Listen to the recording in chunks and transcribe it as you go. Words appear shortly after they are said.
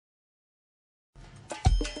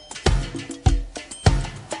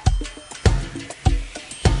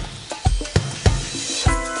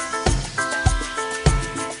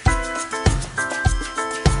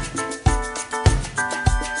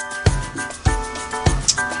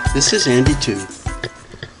This is Andy 2,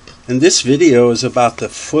 and this video is about the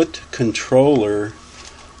foot controller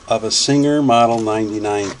of a Singer Model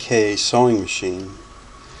 99K sewing machine.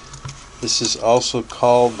 This is also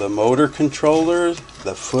called the motor controller,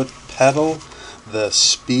 the foot pedal, the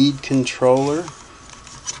speed controller.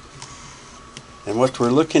 And what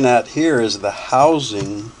we're looking at here is the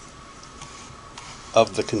housing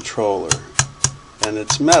of the controller, and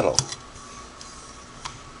it's metal.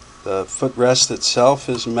 The footrest itself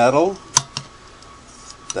is metal,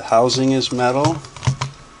 the housing is metal,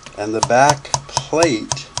 and the back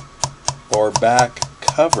plate or back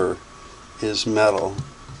cover is metal.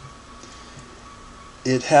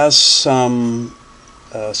 It has some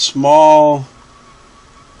small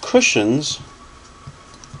cushions,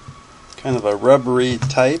 kind of a rubbery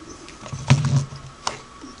type,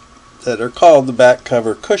 that are called the back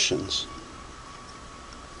cover cushions.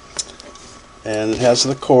 And it has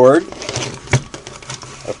the cord,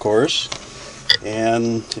 of course,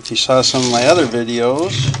 and if you saw some of my other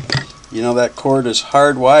videos, you know that cord is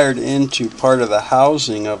hardwired into part of the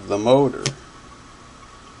housing of the motor.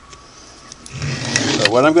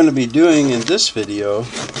 So what I'm going to be doing in this video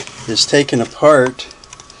is taking apart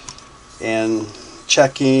and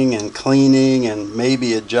checking and cleaning and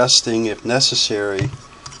maybe adjusting, if necessary,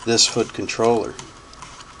 this foot controller.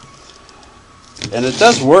 And it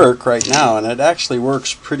does work right now, and it actually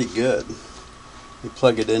works pretty good. We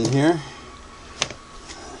plug it in here.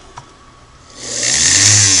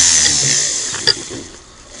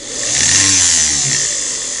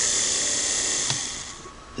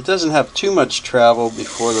 It doesn't have too much travel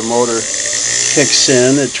before the motor kicks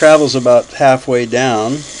in. It travels about halfway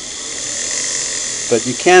down, but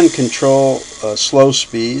you can control a slow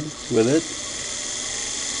speed with it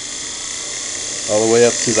all the way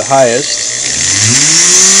up to the highest.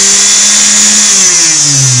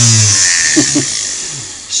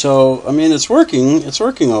 So I mean, it's working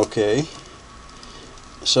okay.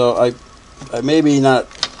 So I maybe not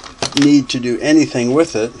need to do anything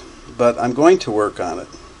with it, but I'm going to work on it.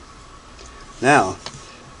 Now,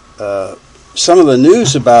 some of the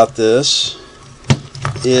news about this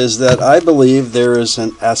is that I believe there is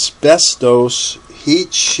an asbestos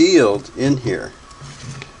heat shield in here.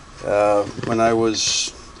 When I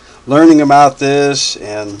was learning about this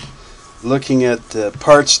and looking at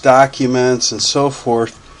parts documents and so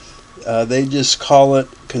forth, they just call it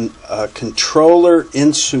controller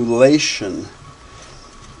insulation.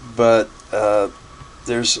 But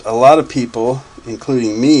there's a lot of people,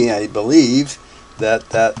 including me, I believe,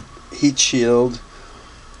 that heat shield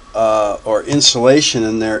or insulation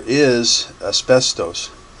in there is asbestos.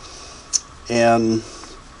 And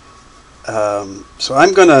so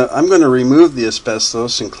I'm gonna remove the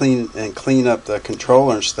asbestos and clean up the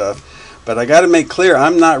controller and stuff. But I got to make clear,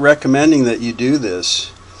 I'm not recommending that you do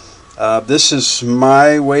this. This is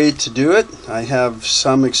my way to do it. I have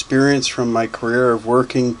some experience from my career of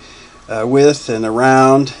working with and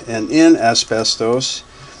around and in asbestos,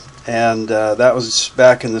 and that was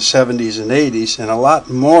back in the 70s and 80s, and a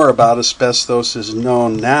lot more about asbestos is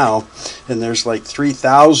known now, and there's like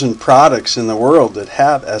 3,000 products in the world that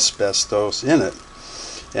have asbestos in it,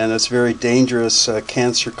 and it's a very dangerous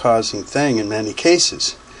cancer-causing thing in many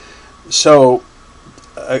cases. So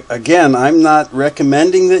again, I'm not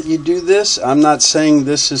recommending that you do this. I'm not saying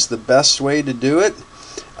this is the best way to do it.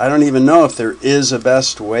 I don't even know if there is a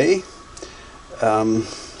best way.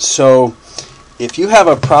 So if you have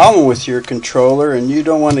a problem with your controller and you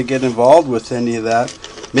don't want to get involved with any of that,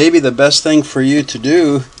 maybe the best thing for you to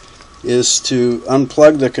do is to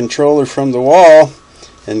unplug the controller from the wall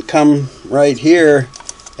and come right here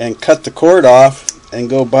and cut the cord off and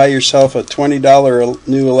go buy yourself a $20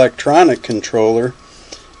 new electronic controller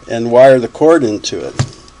and wire the cord into it.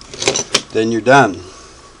 Then you're done.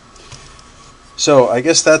 So I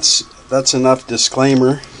guess that's enough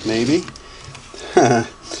disclaimer, maybe. I'm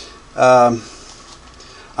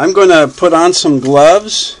going to put on some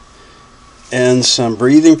gloves and some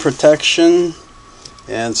breathing protection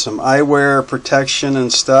and some eyewear protection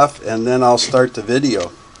and stuff, and then I'll start the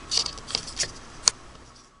video.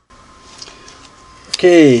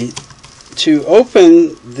 Okay, to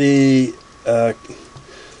open the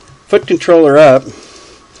foot controller up,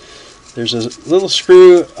 there's a little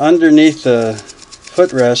screw underneath the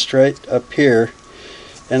footrest right up here,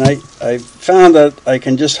 and I found that I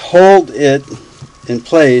can just hold it in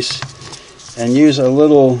place and use a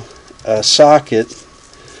little socket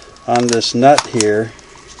on this nut here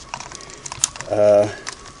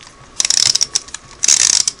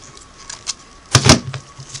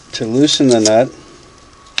to loosen the nut,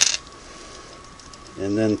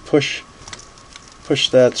 and then push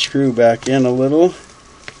that screw back in a little,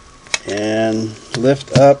 and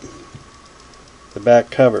lift up the back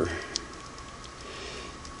cover.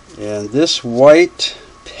 And this white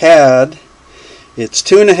pad, it's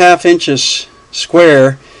 2.5 inches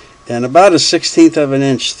square and about 1/16 of an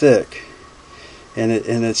inch thick, and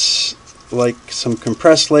it's like some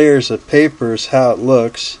compressed layers of paper is how it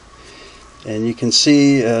looks. And you can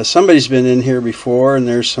see somebody's been in here before, and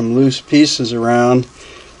there's some loose pieces around,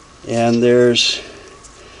 and there's,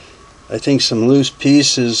 I think, some loose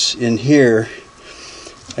pieces in here.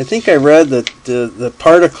 I think I read that the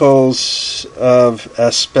particles of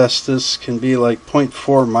asbestos can be like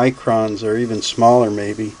 0.4 microns or even smaller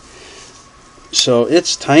maybe. So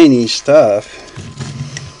it's tiny stuff.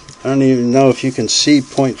 I don't even know if you can see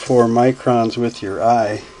 0.4 microns with your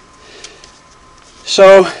eye.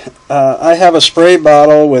 So I have a spray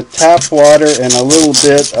bottle with tap water and a little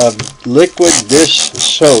bit of liquid dish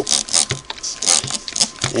soap.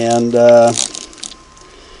 And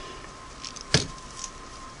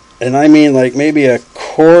I mean like maybe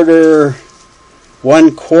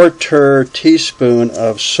 1/4 teaspoon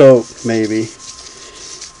of soap maybe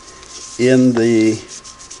in the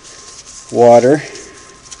water.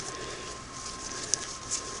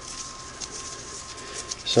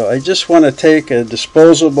 So I just want to take a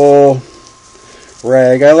disposable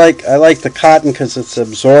rag. I like the cotton because it's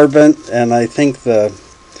absorbent, and I think the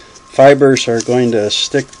fibers are going to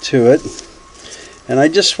stick to it. And I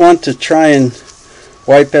just want to try and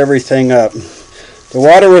wipe everything up. The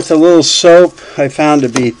water with a little soap I found to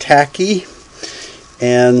be tacky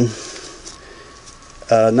and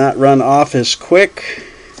not run off as quick.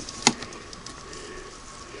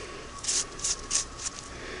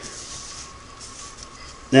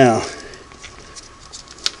 Now,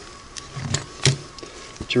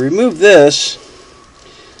 to remove this,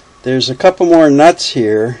 there's a couple more nuts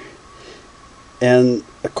here, and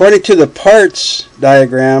according to the parts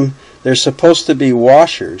diagram, they're supposed to be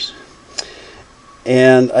washers,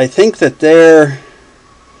 and I think that they're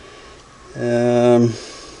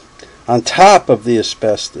on top of the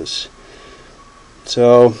asbestos.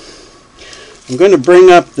 So I'm going to bring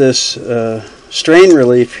up this strain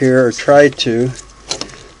relief here, or try to.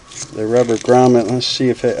 The rubber grommet. Let's see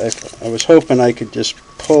if I was hoping I could just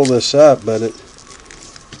pull this up, but it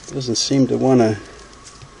doesn't seem to want to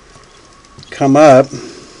come up.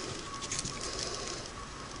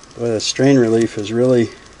 Boy, the strain relief is really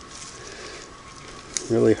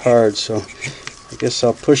hard, so I guess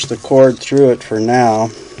I'll push the cord through it for now.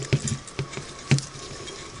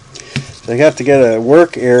 So I have to get a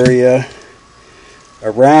work area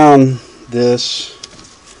around this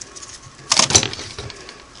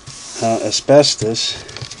asbestos.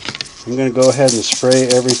 I'm going to go ahead and spray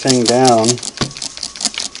everything down.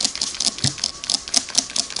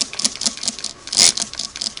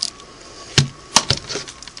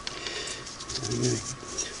 I'm going to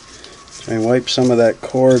try and wipe some of that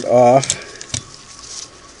cord off.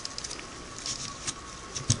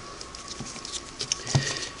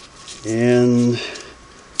 And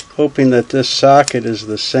hoping that this socket is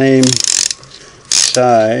the same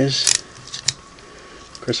size.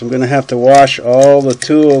 Of course, I'm going to have to wash all the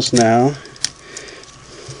tools now.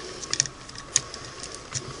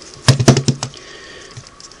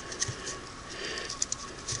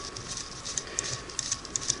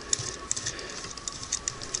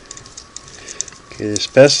 Okay, the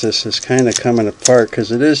asbestos is kind of coming apart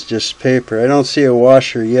because it is just paper. I don't see a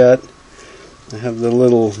washer yet. I have the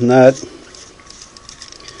little nut.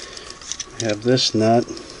 I have this nut.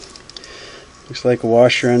 Looks like a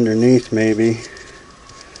washer underneath maybe.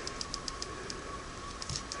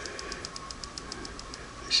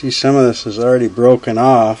 See, some of this is already broken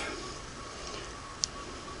off.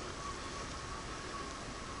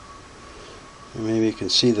 And maybe you can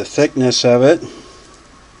see the thickness of it.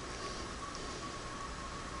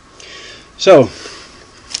 So,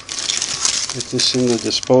 get this in the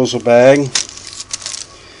disposal bag.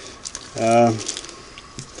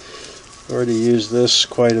 Already used this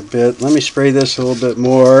quite a bit. Let me spray this a little bit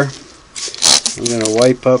more. I'm going to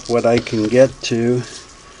wipe up what I can get to.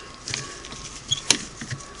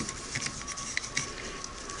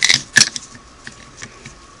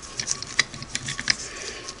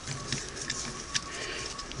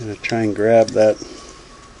 I'm going to try and grab that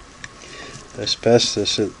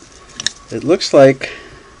asbestos. It looks like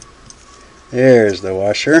there's the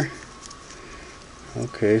washer.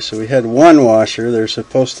 Okay, so we had one washer. There's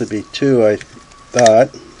supposed to be two, I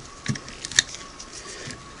thought.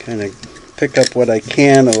 Kind of pick up what I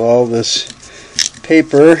can of all this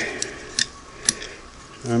paper.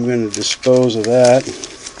 I'm going to dispose of that.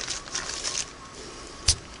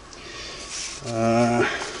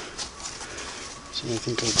 So I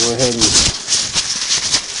think I'll go ahead and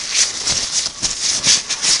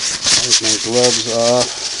wipe my gloves off.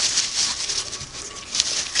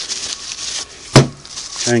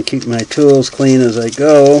 Try and keep my tools clean as I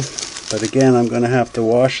go, but again I'm going to have to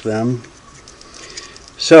wash them.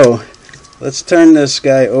 So let's turn this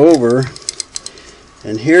guy over,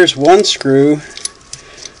 and here's one screw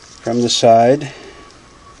from the side.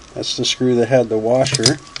 That's the screw that had the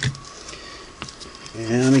washer.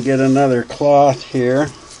 And let me get another cloth here.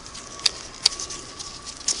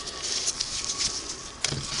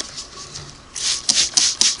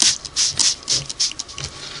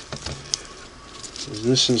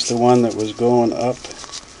 This is the one that was going up.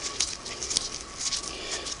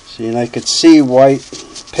 See, and I could see white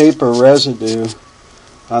paper residue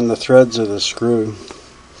on the threads of the screw.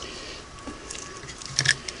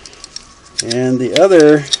 And the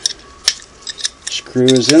other screw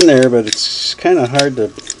is in there, but it's kind of hard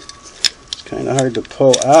to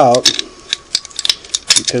pull out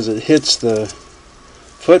because it hits the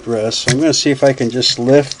footrest. So I'm going to see if I can just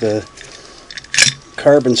lift the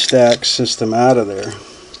carbon stack system out of there.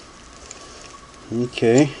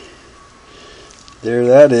 Okay, there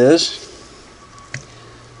that is.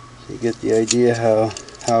 You get the idea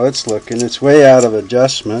how it's looking. It's way out of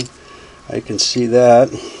adjustment. I can see that.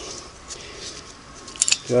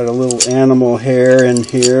 Got a little animal hair in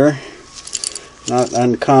here, not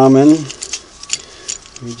uncommon.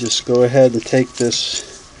 Let me just go ahead and take this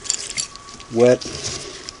wet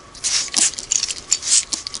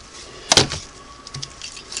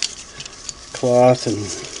cloth and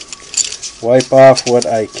wipe off what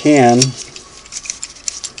I can.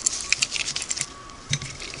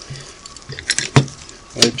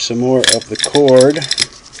 Wipe some more of the cord.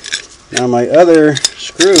 Now my other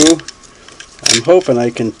screw, I'm hoping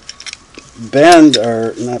I can bend,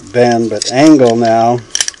 or not bend, but angle now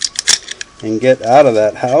and get out of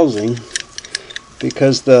that housing,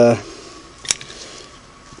 because the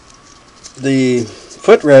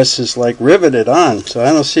footrest is like riveted on, so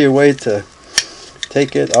I don't see a way to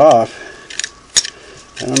take it off.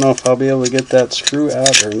 I don't know if I'll be able to get that screw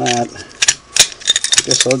out or not. I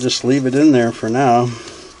guess I'll just leave it in there for now.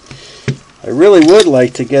 I really would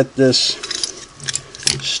like to get this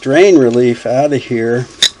strain relief out of here,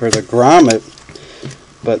 or the grommet,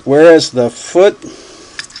 but whereas the foot,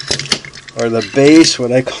 or the base,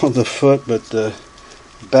 what I call the foot, but the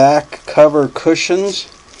back cover cushions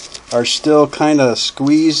are still kind of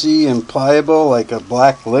squeezy and pliable like a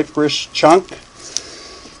black licorice chunk.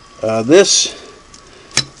 This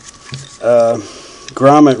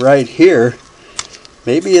grommet right here,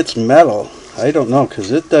 maybe it's metal, I don't know,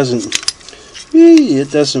 because it doesn't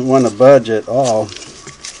want to budge at all.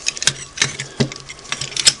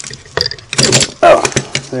 Oh,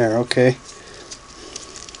 there, okay.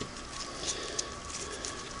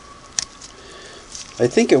 I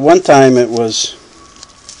think at one time it was,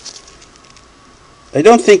 I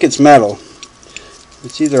don't think it's metal.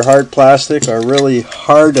 It's either hard plastic or really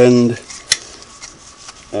hardened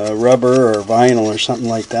rubber or vinyl or something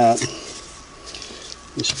like that.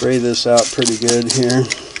 You spray this out pretty good here.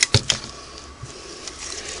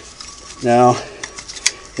 Now,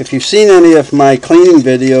 if you've seen any of my cleaning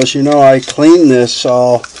videos, you know I clean this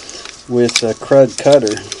all with a crud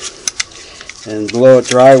cutter and blow it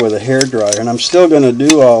dry with a hair dryer, and I'm still going to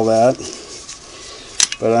do all that,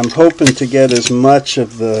 but I'm hoping to get as much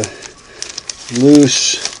of the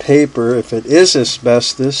loose paper, if it is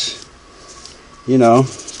asbestos, you know,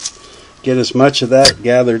 get as much of that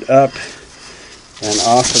gathered up and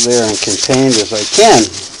off of there and contained as I can.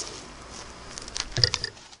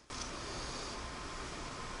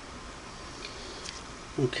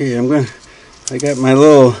 Okay, I got my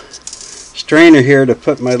little strainer here to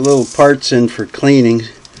put my little parts in for cleaning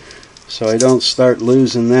so I don't start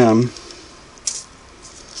losing them.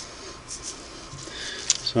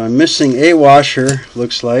 So I'm missing a washer,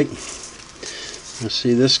 looks like. Let's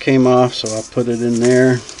see, this came off, so I'll put it in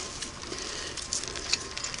there.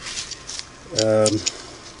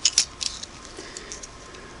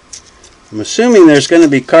 I'm assuming there's going to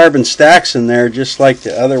be carbon stacks in there just like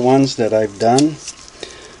the other ones that I've done.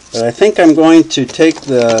 But I think I'm going to take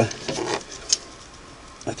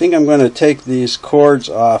these cords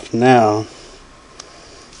off now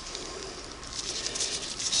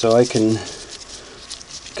so I can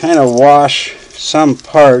kind of wash some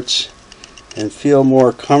parts and feel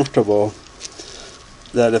more comfortable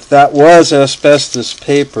that if that was asbestos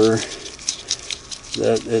paper,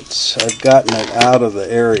 that I've gotten it out of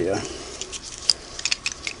the area.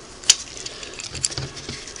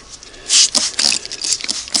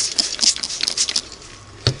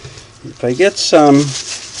 If I get some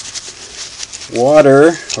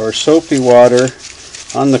water or soapy water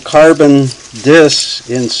on the carbon discs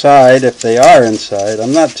inside, if they are inside.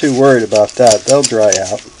 I'm not too worried about that. They'll dry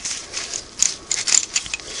out.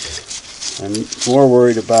 I'm more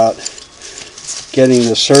worried about getting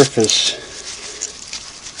the surface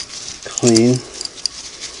clean.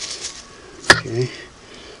 Okay,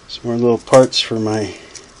 some more little parts for my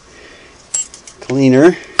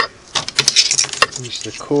cleaner. There's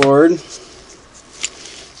the cord.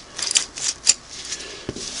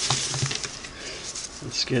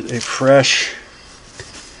 Let's get a fresh,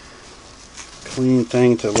 clean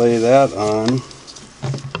thing to lay that on.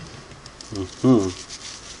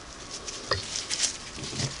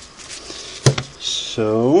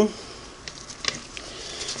 So,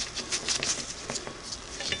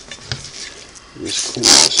 just clean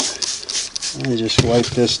this. Let me just wipe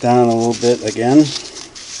this down a little bit again.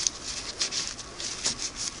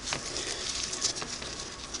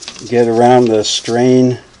 Get around the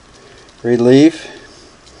strain relief.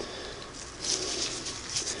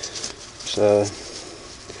 It's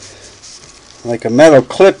like a metal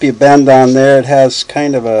clip you bend on there. It has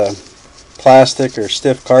kind of a plastic or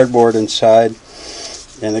stiff cardboard inside,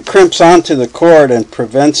 and it crimps onto the cord and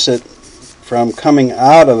prevents it from coming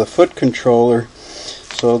out of the foot controller.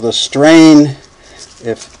 So the strain,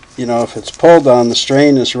 if it's pulled on, the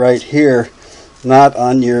strain is right here, not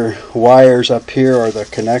on your wires up here or the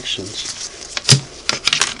connections.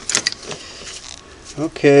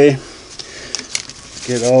 Okay,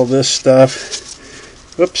 get all this stuff.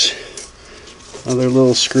 Whoops, another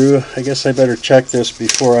little screw. I guess I better check this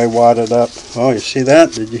before I wad it up. Oh, you see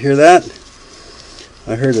that? Did you hear that?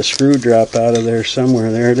 I heard a screw drop out of there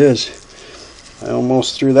somewhere. There it is. I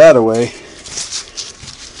almost threw that away.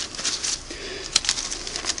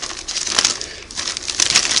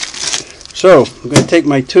 So, I'm going to take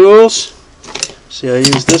my tools. See, I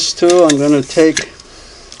use this tool. I'm going to take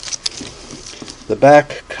the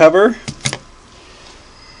back cover,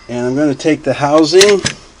 and I'm going to take the housing,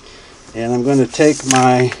 and I'm going to take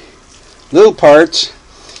my little parts,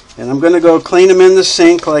 and I'm going to go clean them in the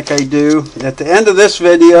sink like I do. At the end of this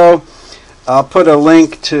video, I'll put a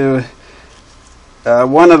link to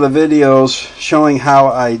one of the videos showing how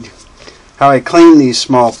I clean these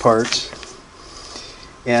small parts.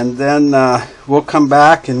 And then we'll come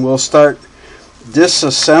back and we'll start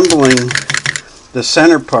disassembling the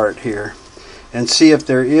center part here and see if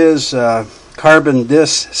there is a carbon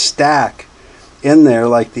disc stack in there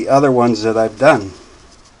like the other ones that I've done.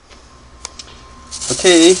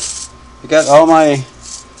 Okay, I got all my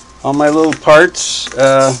little parts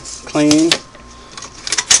clean,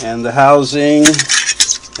 and the housing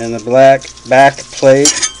and the black back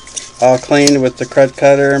plate all cleaned with the crud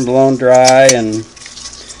cutter and blown dry, and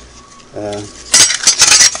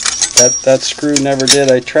that screw never did.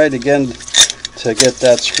 I tried again to get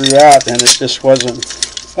that screw out and it just wasn't.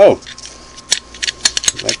 Oh,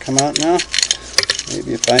 did that come out now?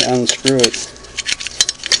 Maybe if I unscrew it.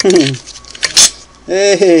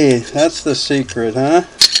 Hey, that's the secret, huh?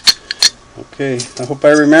 Okay, I hope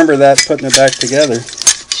I remember that, putting it back together.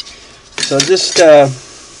 So just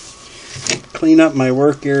clean up my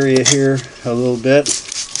work area here a little bit,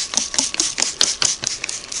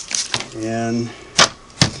 and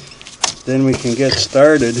then we can get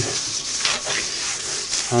started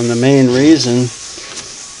on the main reason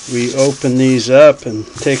we open these up and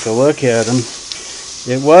take a look at them.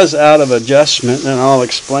 It was out of adjustment, and I'll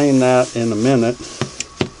explain that in a minute.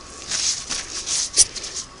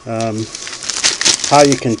 How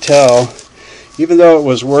you can tell, even though it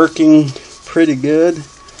was working pretty good.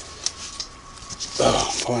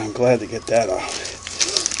 Oh boy, I'm glad to get that off.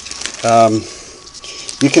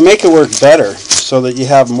 You can make it work better so that you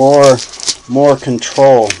have more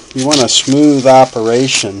control. You want a smooth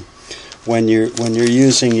operation when you're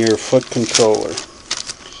using your foot controller.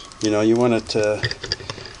 You know, you want it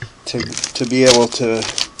to be able to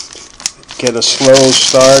get a slow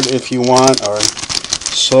start if you want, or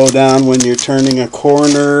slow down when you're turning a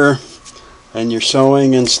corner and you're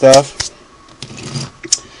sewing and stuff.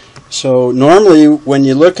 So normally when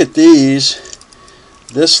you look at these,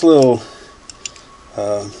 this little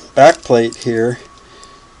back plate here,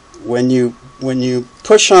 when you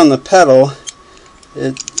push on the pedal,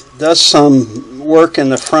 it does some work in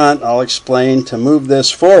the front, I'll explain, to move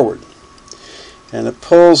this forward, and it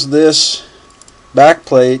pulls this back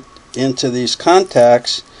plate into these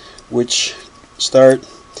contacts, which start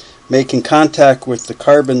making contact with the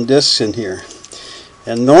carbon discs in here.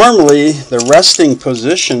 And normally the resting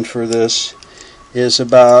position for this is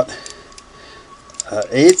about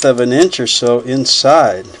 1/8 of an inch or so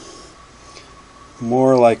inside,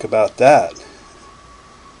 more like about that.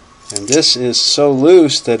 and this is so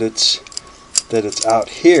loose that it's out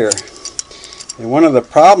here. And one of the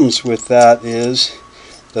problems with that is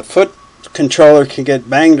the foot controller can get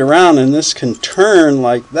banged around, and this can turn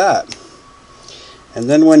like that. And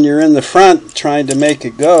then when you're in the front trying to make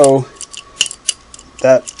it go,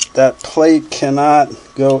 that plate cannot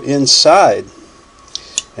go inside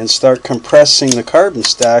and start compressing the carbon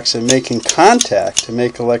stacks and making contact to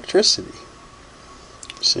make electricity.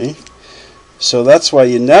 See? So that's why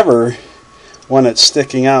you never want it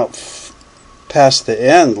sticking out past the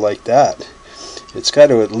end like that. It's got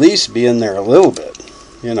to at least be in there a little bit,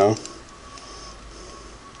 you know.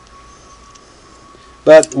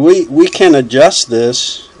 But we can adjust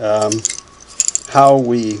this how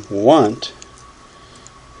we want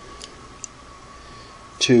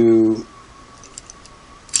to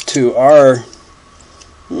our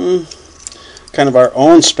kind of our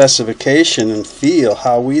own specification and feel,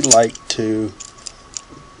 how we like to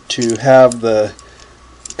have the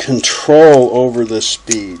control over the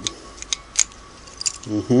speed.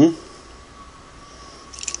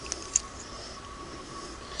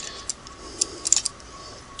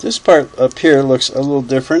 This part up here looks a little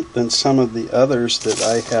different than some of the others that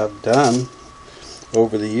I have done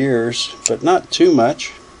over the years, but not too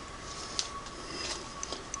much.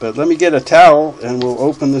 But let me get a towel and we'll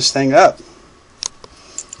open this thing up.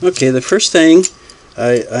 Okay, the first thing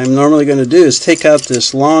I'm normally going to do is take out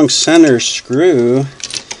this long center screw,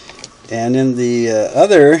 and in the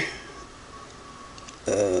other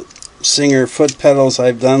Singer foot pedals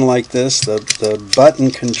I've done like this, the button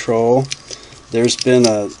control, there's been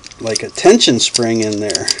like a tension spring in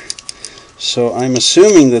there. So I'm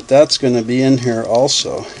assuming that that's going to be in here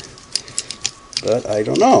also. But I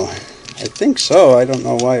don't know. I think so. I don't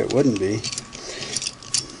know why it wouldn't be.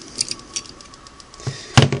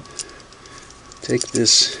 Take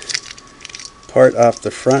this part off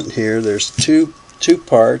the front here. There's two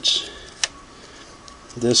parts.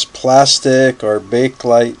 This plastic or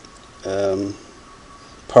bakelite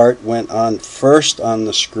part went on first on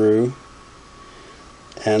the screw,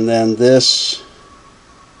 and then this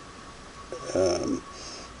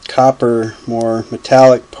copper, more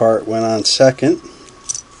metallic part went on second.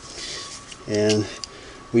 And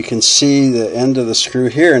we can see the end of the screw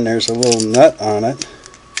here, and there's a little nut on it,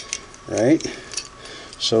 right?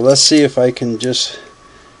 So let's see if I can just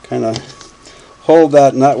kind of hold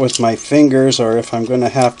that nut with my fingers, or if I'm going to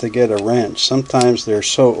have to get a wrench. Sometimes they're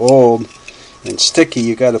so old and sticky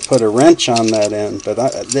you got to put a wrench on that end, but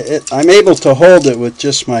I'm able to hold it with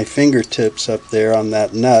just my fingertips up there on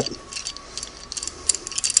that nut.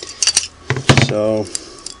 So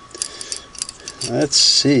let's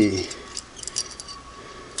see.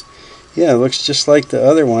 Yeah, it looks just like the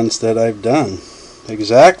other ones that I've done.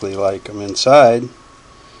 Exactly like them inside.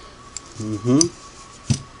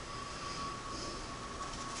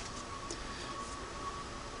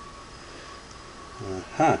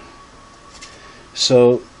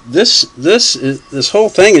 So this whole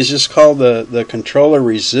thing is just called the controller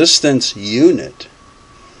resistance unit.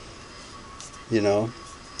 You know,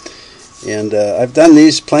 and I've done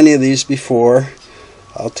plenty of these before.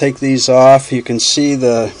 I'll take these off. You can see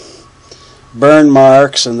the burn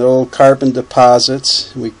marks and the old carbon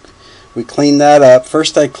deposits. We clean that up.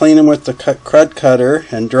 First I clean them with the crud cutter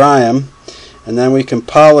and dry them, and then we can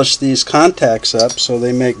polish these contacts up so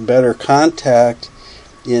they make better contact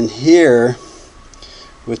in here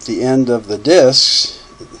with the end of the discs.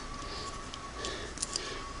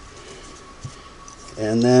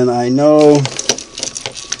 And then I know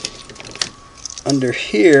under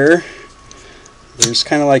here there's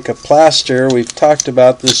kind of like a plaster. We've talked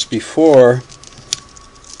about this before.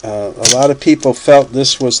 A lot of people felt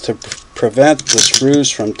this was to prevent the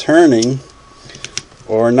screws from turning,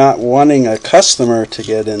 or not wanting a customer to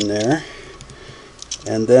get in there.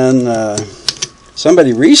 And then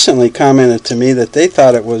somebody recently commented to me that they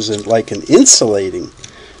thought it was like an insulating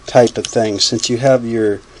type of thing, since you have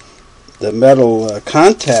the metal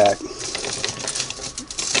contact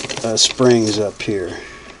springs up here,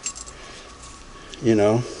 you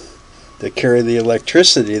know, that carry the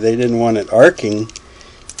electricity. They didn't want it arcing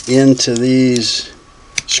into these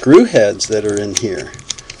screw heads that are in here.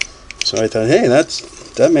 So I thought, hey,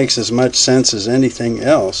 that makes as much sense as anything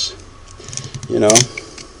else, you know.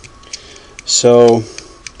 So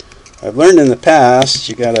I've learned in the past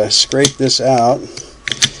you got to scrape this out.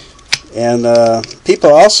 And people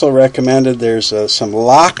also recommended there's some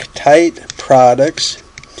Loctite products,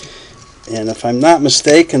 and if I'm not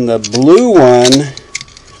mistaken, the blue one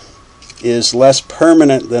is less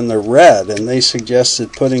permanent than the red, and they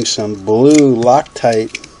suggested putting some blue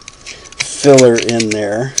Loctite filler in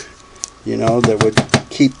there, you know, that would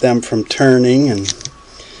keep keep them from turning. And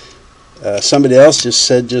somebody else just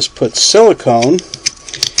said just put silicone,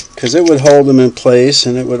 because it would hold them in place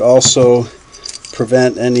and it would also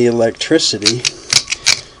prevent any electricity.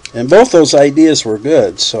 And both those ideas were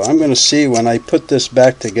good, so I'm going to see when I put this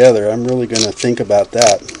back together. I'm really going to think about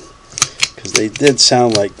that, because they did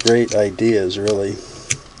sound like great ideas, really.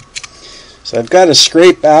 So I've got to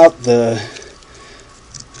scrape out the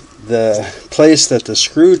place that the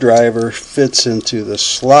screwdriver fits into the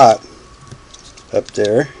slot up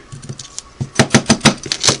there.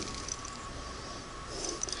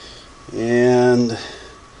 And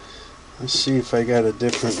let's see if I got a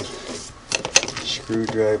different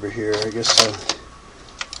screwdriver here. I guess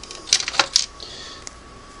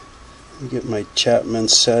I'll get my Chapman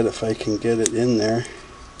set if I can get it in there.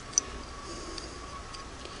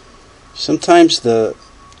 Sometimes the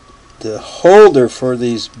holder for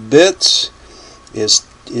these bits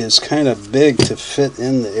is kind of big to fit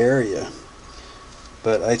in the area,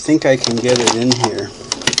 but I think I can get it in here.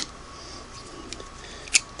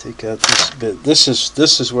 Take out this bit. This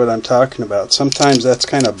is what I'm talking about. Sometimes that's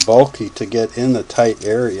kind of bulky to get in the tight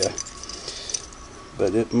area,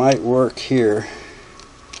 but it might work here.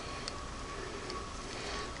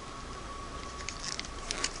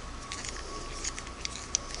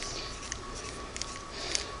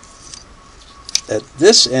 At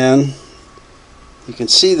this end, you can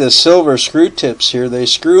see the silver screw tips here. They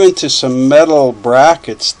screw into some metal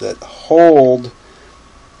brackets that hold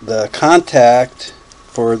the contact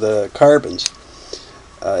for the carbons.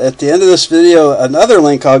 At the end of this video, another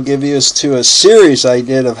link I'll give you is to a series I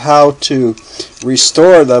did of how to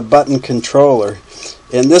restore the button controller.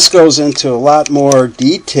 And this goes into a lot more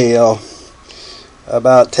detail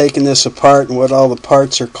about taking this apart and what all the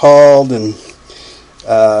parts are called, and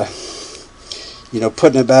you know,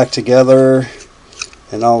 putting it back together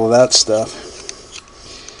and all of that stuff.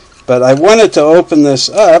 But I wanted to open this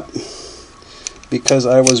up because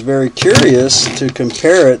I was very curious to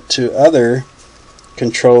compare it to other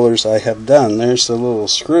controllers I have done. There's the little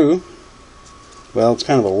screw. Well, it's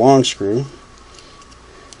kind of a long screw.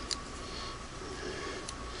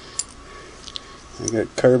 I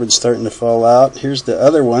got carbon starting to fall out. Here's the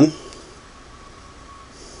other one.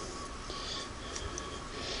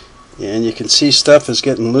 And you can see stuff is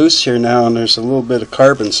getting loose here now, and there's a little bit of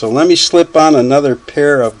carbon. So let me slip on another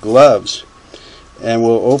pair of gloves, and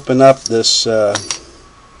we'll open up this,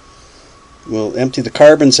 we'll empty the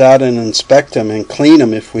carbons out and inspect them and clean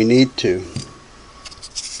them if we need to.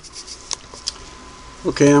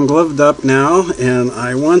 Okay, I'm gloved up now, and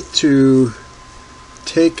I want to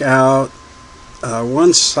take out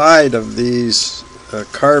one side of these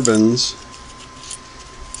carbons.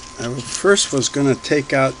 I first was going to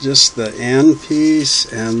take out just the end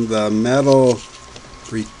piece and the metal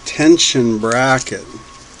retention bracket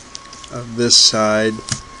of this side,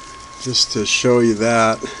 just to show you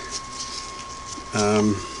that.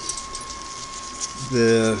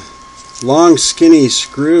 The long skinny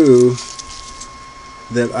screw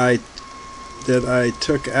that I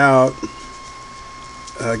took out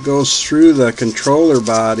goes through the controller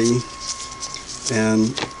body,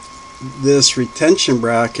 and this retention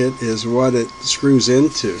bracket is what it screws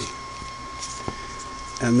into,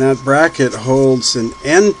 and that bracket holds an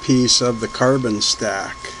end piece of the carbon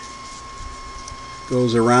stack.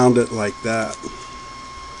 Goes around it like that.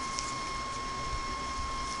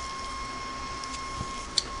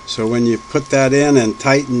 So when you put that in and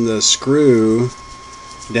tighten the screw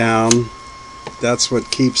down, that's what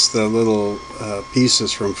keeps the little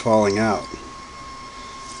pieces from falling out.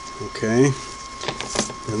 Okay.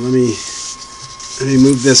 And let me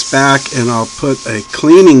move this back, and I'll put a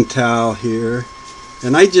cleaning towel here.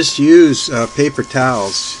 And I just use paper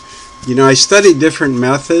towels. You know, I studied different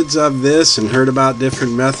methods of this and heard about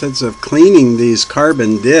different methods of cleaning these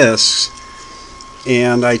carbon discs.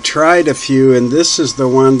 And I tried a few, and this is the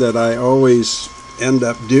one that I always end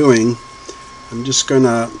up doing. I'm just going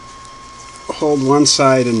to hold one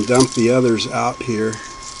side and dump the others out here.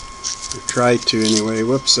 Or try to anyway.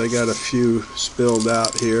 Whoops, I got a few spilled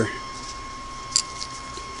out here.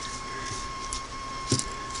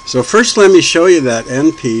 So first let me show you that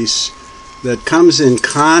end piece that comes in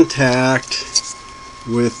contact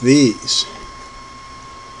with these.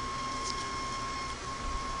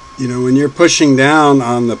 You know, when you're pushing down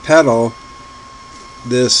on the pedal,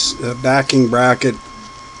 this backing bracket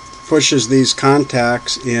pushes these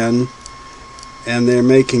contacts in, and they're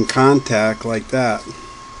making contact like that.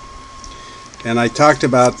 And I talked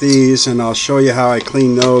about these, and I'll show you how I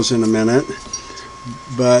clean those in a minute.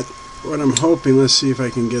 But what I'm hoping, let's see if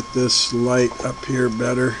I can get this light up here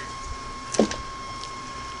better.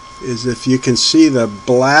 is if you can see the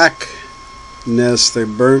blackness, the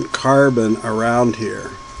burnt carbon around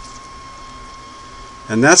here.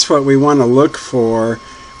 And that's what we want to look for.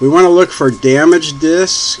 We want to look for damaged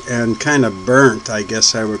discs and kind of burnt, I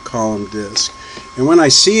guess I would call them discs. And when I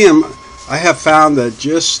see them, I have found that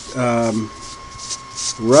just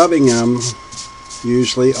rubbing them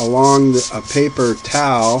usually along a paper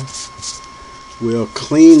towel will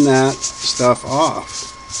clean that stuff off.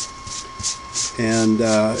 And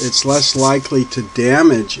it's less likely to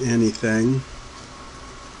damage anything.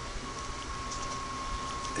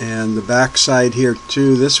 And the back side here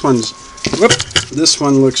too, this one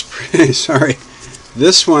looks pretty, sorry,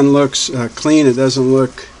 this one looks clean. It doesn't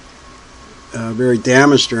look very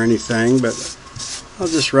damaged or anything, but I'll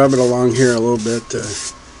just rub it along here a little bit to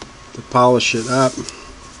polish it up.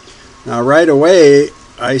 Now right away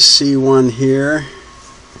I see one here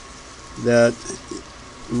that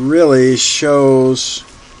really shows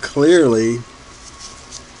clearly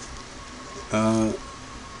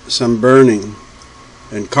some burning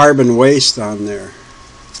and carbon waste on there.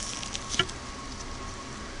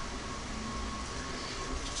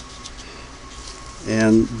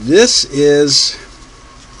 And this is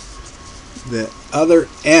the other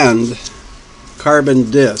end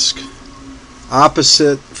carbon disc,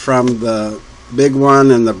 opposite from the big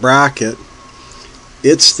one and the bracket.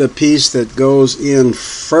 It's the piece that goes in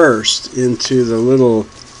first into the little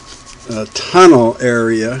tunnel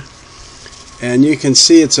area, and you can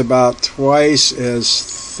see it's about twice as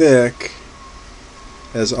thick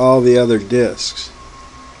as all the other discs.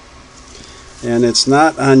 And it's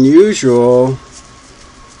not unusual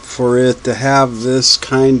for it to have this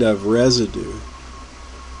kind of residue.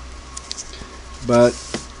 But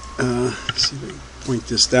let's see if I can point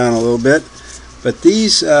this down a little bit. But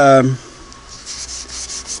these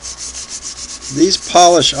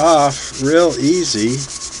polish off real easy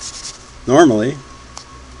normally,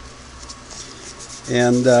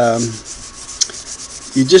 and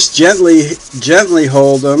you just gently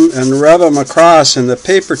hold them and rub them across, and the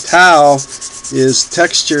paper towel is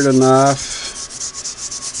textured enough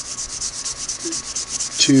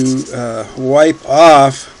to wipe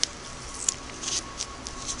off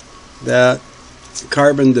that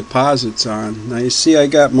carbon deposits on. Now you see I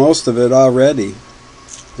got most of it already.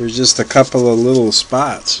 There's just a couple of little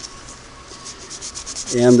spots.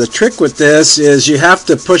 And the trick with this is you have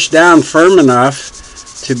to push down firm enough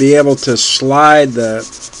to be able to slide the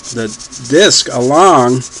disc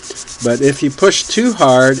along, but if you push too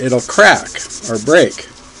hard it'll crack or break.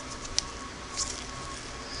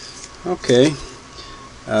 Okay,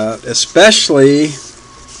 especially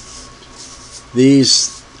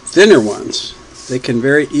these thinner ones. They can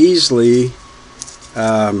very easily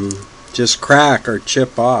just crack or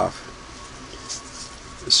chip off.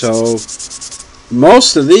 So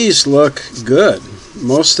most of these look good.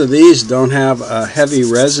 Most of these don't have a heavy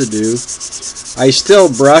residue. I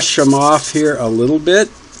still brush them off here a little bit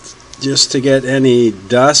just to get any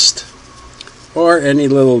dust or any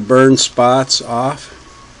little burn spots off.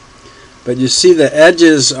 But you see the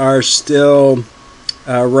edges are still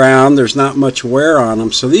round. There's not much wear on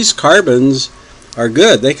them. So these carbons are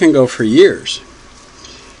good. They can go for years.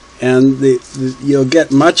 And you'll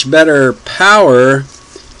get much better power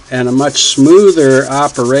and a much smoother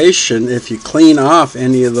operation if you clean off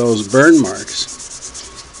any of those burn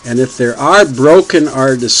marks. And if there are broken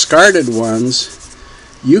or discarded ones,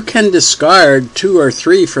 you can discard 2 or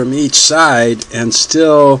 3 from each side and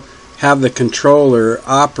still have the controller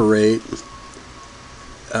operate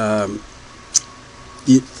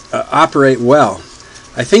well.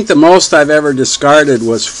 I think the most I've ever discarded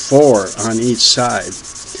was 4 on each side.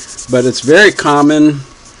 But it's very common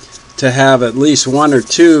to have at least 1 or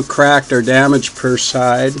 2 cracked or damaged per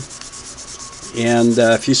side. And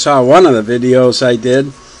if you saw one of the videos I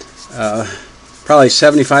did, probably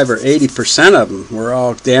 75 or 80% of them were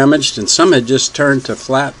all damaged, and some had just turned to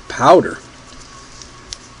flat powder.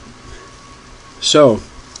 So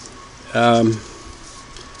I'm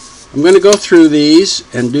going to go through these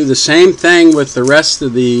and do the same thing with the rest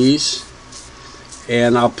of these,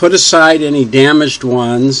 and I'll put aside any damaged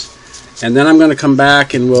ones, and then I'm going to come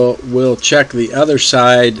back and we'll check the other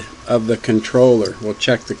side of the controller. We'll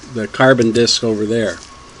check the carbon disc over there.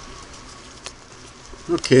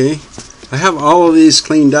 Okay, I have all of these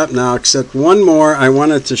cleaned up now except one more I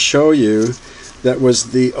wanted to show you that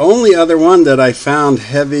was the only other one that I found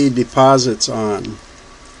heavy deposits on.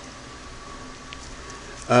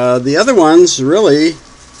 The other ones really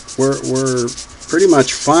were pretty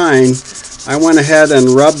much fine. I went ahead and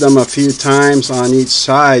rubbed them a few times on each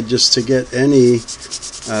side just to get any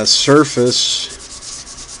surface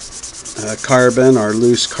carbon or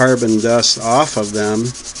loose carbon dust off of them,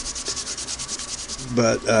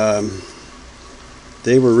 but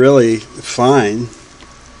they were really fine.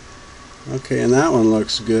 Okay, and that one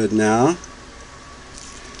looks good now.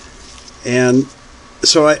 And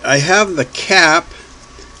so I have the cap,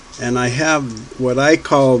 and I have what I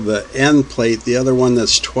call the end plate, the other one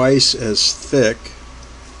that's twice as thick.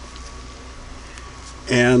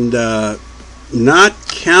 And not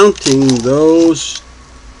counting those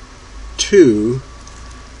two,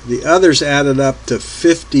 the others added up to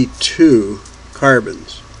 52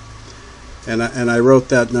 carbons. And I wrote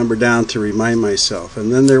that number down to remind myself.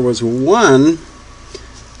 And then there was one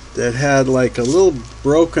that had like a little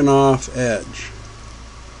broken off edge.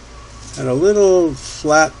 Had a little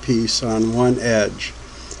flat piece on one edge.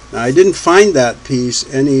 Now I didn't find that piece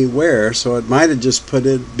anywhere, so it might have just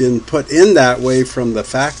been put in that way from the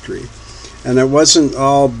factory. And it wasn't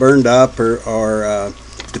all burned up or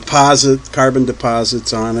carbon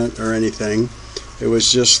deposits on it or anything. It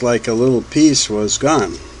was just like a little piece was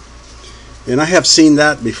gone. And I have seen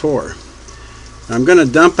that before. I'm going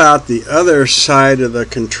to dump out the other side of the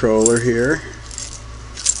controller here,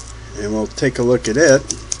 and we'll take a look at it.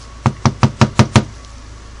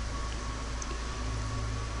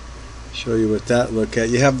 Show you what that look at.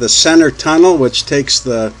 You have the center tunnel, which takes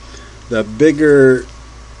the bigger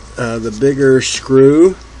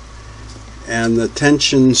screw, and the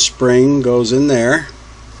tension spring goes in there.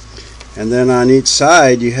 And then on each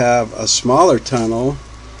side you have a smaller tunnel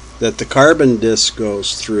that the carbon disc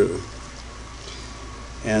goes through.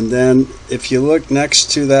 And then if you look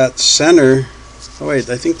next to that center, oh wait,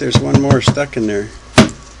 I think there's one more stuck in there.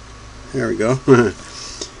 There we go.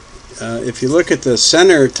 If you look at the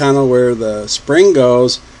center tunnel where the spring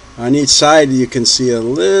goes, on each side you can see a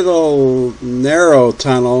little narrow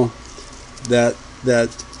tunnel that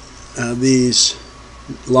these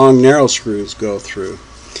long narrow screws go through.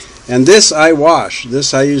 And this I wash.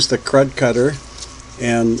 This I use the crud cutter,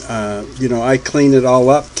 and you know, I clean it all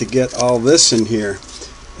up to get all this in here.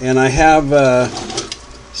 And I have,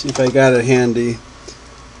 see if I got it handy.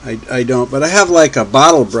 I don't, but I have like a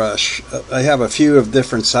bottle brush. I have a few of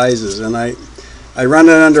different sizes, and I run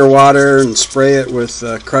it under water and spray it with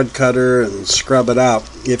a crud cutter and scrub it out.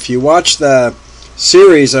 If you watch the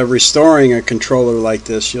series of restoring a controller like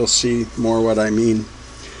this, you'll see more what I mean.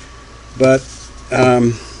 But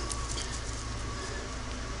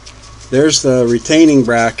there's the retaining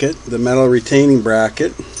bracket, the metal retaining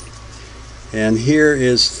bracket, and here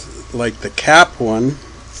is like the cap one.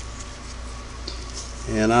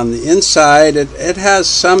 And on the inside it has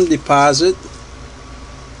some deposit.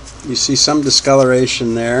 You see some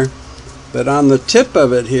discoloration there, but on the tip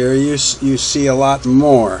of it here you see a lot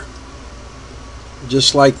more,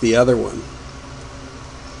 just like the other one.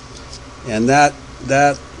 And that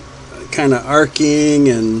kind of arcing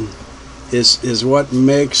and is what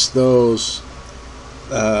makes those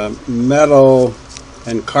metal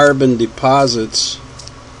and carbon deposits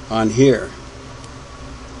on here.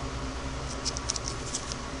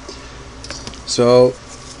 So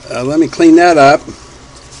let me clean that up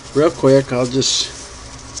real quick. I'll just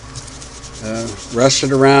rush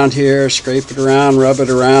it around here, scrape it around, rub it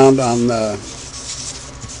around on the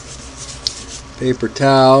paper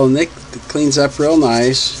towel, and it cleans up real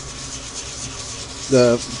nice.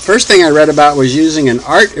 The first thing I read about was using an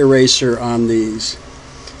art eraser on these,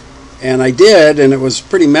 and I did, and it was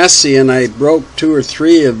pretty messy, and I broke 2 or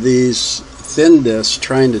 3 of these thin discs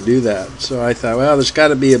trying to do that. So I thought, well, there's got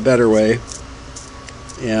to be a better way.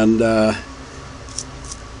 And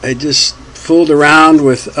I just fooled around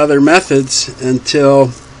with other methods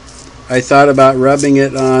until I thought about rubbing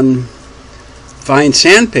it on fine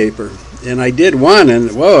sandpaper. And I did one,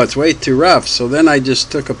 and whoa, it's way too rough. So then I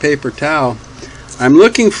just took a paper towel. I'm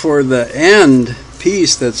looking for the end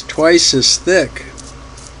piece that's twice as thick.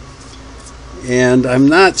 And I'm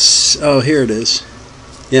not, oh, here it is.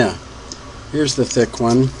 Yeah, here's the thick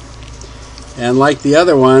one. And like the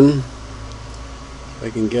other one, I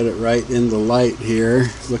can get it right in the light here,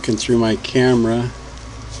 looking through my camera.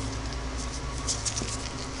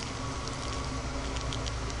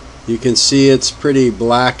 You can see it's pretty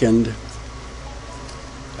blackened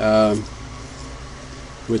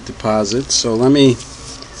with deposits. So let me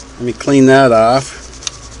clean that off.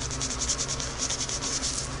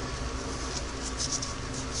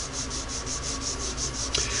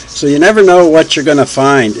 So you never know what you're going to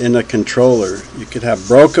find in a controller. You could have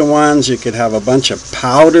broken ones, you could have a bunch of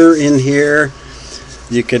powder in here,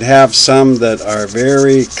 you could have some that are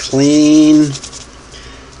very clean,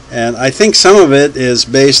 and I think some of it is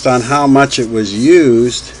based on how much it was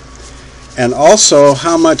used. and also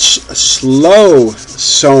how much slow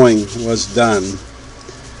sewing was done.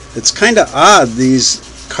 It's kind of odd, these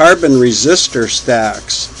carbon resistor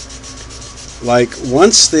stacks. Like,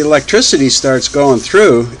 once the electricity starts going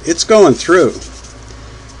through, it's going through.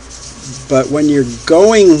 But when you're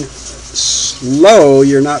going slow,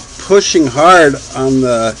 you're not pushing hard on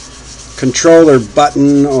the controller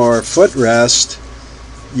button or footrest,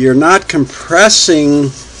 you're not compressing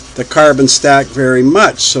the carbon stack very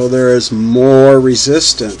much, so there is more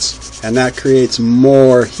resistance, and that creates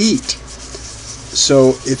more heat. So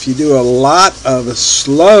if you do a lot of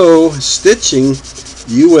slow stitching,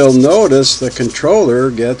 you will notice the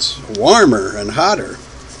controller gets warmer and hotter.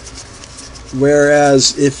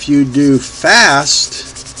 Whereas if you do fast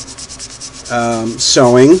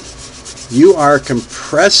sewing, you are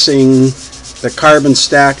compressing the carbon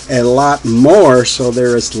stack a lot more, so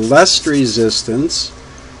there is less resistance,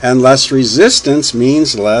 and less resistance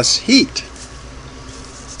means less heat.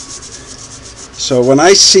 So when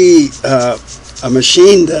I see a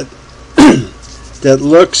machine that that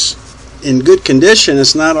looks in good condition,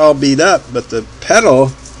 it's not all beat up, but the pedal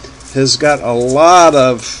has got a lot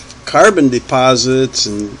of carbon deposits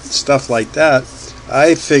and stuff like that,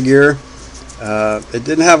 I figure it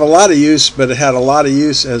didn't have a lot of use, but it had a lot of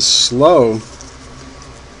use as slow.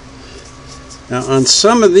 Now on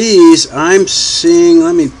some of these I'm seeing,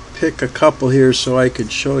 let me pick a couple here so I could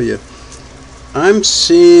show you. I'm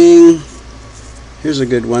seeing, here's a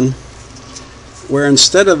good one, where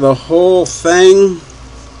instead of the whole thing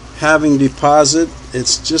having deposit,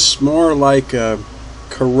 it's just more like a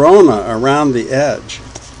corona around the edge.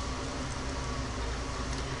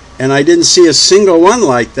 And I didn't see a single one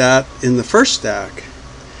like that in the first stack.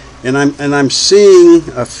 And I'm seeing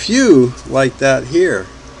a few like that here.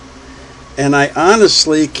 And I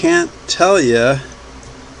honestly can't tell you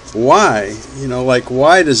why. You know, like,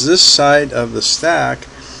 why does this side of the stack,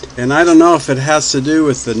 and I don't know if it has to do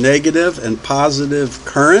with the negative and positive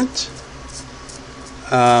current.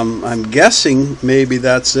 I'm guessing maybe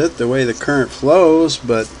that's it, the way the current flows,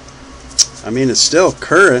 but I mean, it's still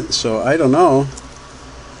current, so I don't know.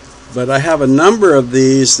 But I have a number of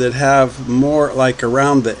these that have more like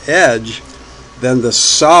around the edge than the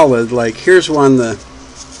solid. Like, here's one that,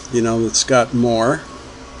 you know, that's got more.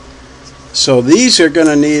 So these are going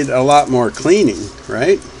to need a lot more cleaning,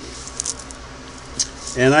 right?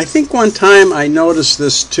 And I think one time I noticed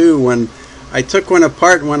this too when I took one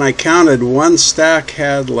apart, and when I counted, one stack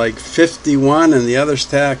had like 51 and the other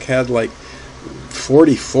stack had like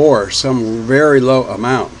 44, some very low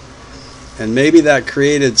amount. And maybe that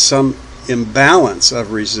created some imbalance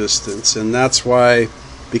of resistance, and that's why,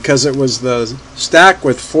 because it was the stack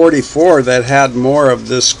with 44 that had more of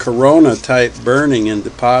this corona type burning in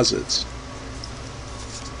deposits.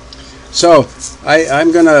 So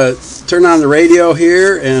I'm going to turn on the radio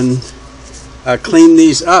here and clean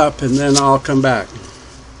these up, and then I'll come back.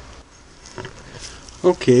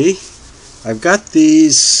 Okay, I've got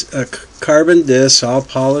these carbon discs all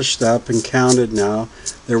polished up and counted now.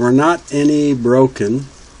 There were not any broken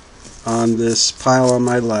on this pile on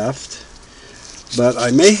my left, but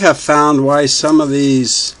I may have found why some of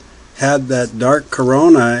these had that dark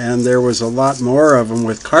corona, and there was a lot more of them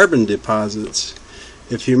with carbon deposits.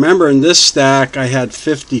 If you remember, in this stack I had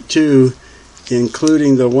 52,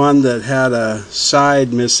 including the one that had a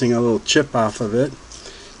side missing, a little chip off of it.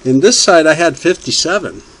 In this side I had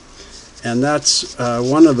 57, and that's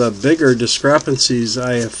one of the bigger discrepancies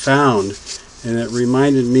I have found, and it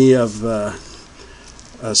reminded me of a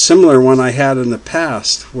similar one I had in the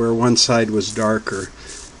past where one side was darker.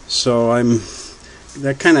 So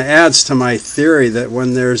that kind of adds to my theory that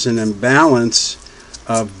when there's an imbalance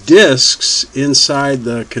of discs inside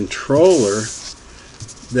the controller,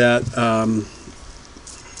 that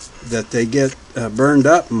that they get burned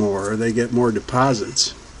up more, or they get more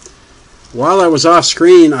deposits. While I was off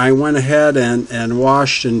screen, I went ahead and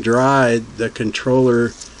washed and dried the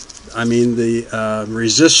controller, I mean the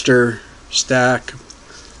resistor stack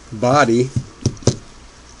body,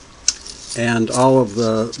 and all of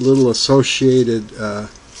the little associated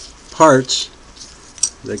parts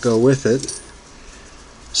that go with it.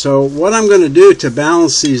 So what I'm going to do to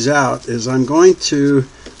balance these out is I'm going to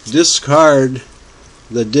discard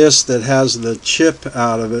the disc that has the chip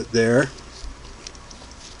out of it there,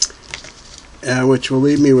 which will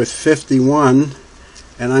leave me with 51,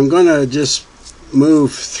 and I'm going to just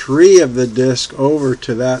move 3 of the disc over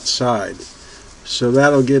to that side. So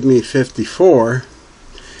that'll give me 54,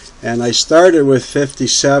 and I started with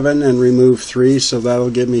 57 and removed 3, so that'll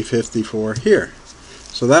give me 54 here.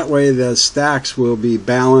 So that way the stacks will be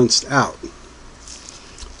balanced out.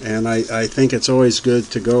 and I think it's always good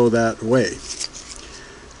to go that way.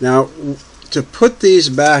 Now, to put these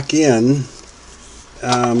back in,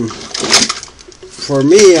 for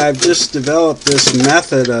me, I've just developed this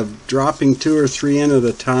method of dropping 2 or 3 in at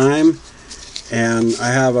a time, and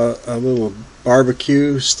I have a little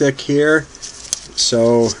barbecue stick here.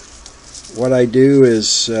 So what I do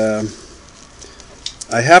is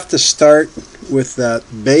I have to start with that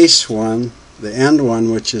base one, the end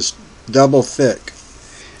one, which is double thick,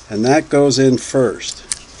 and that goes in first.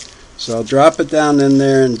 So I'll drop it down in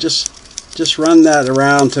there and just run that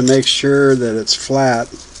around to make sure that it's flat,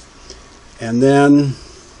 and then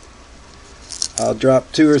I'll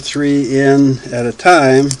drop 2 or 3 in at a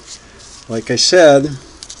time, like I said,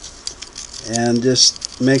 and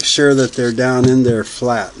just make sure that they're down in there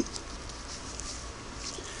flat.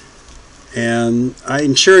 And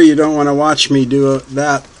I'm sure you don't want to watch me do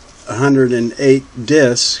that 108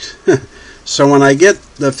 discs. So when I get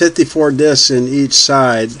the 54 discs in each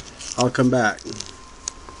side, I'll come back.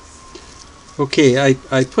 Okay,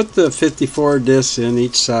 I put the 54 discs in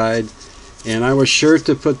each side, and I was sure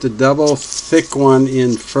to put the double thick one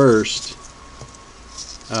in first,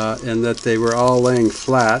 and that they were all laying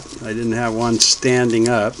flat. I didn't have one standing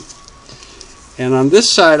up. And on this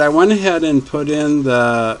side, I went ahead and put in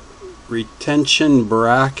the retention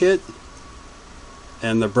bracket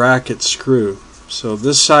and the bracket screw. So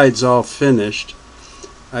this side's all finished.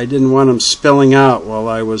 I didn't want them spilling out while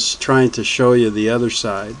I was trying to show you the other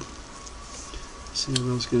side. See if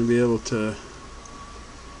I was going to be able to...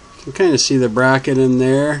 You can kind of see the bracket in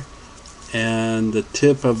there and the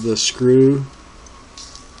tip of the screw,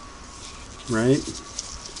 right?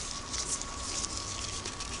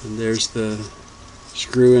 And there's the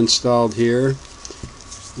screw installed here.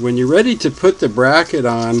 When you're ready to put the bracket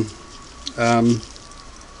on,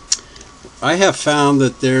 I have found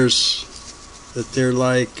that they're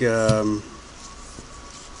like a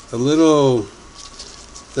little.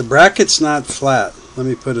 The bracket's not flat. Let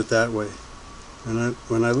me put it that way. And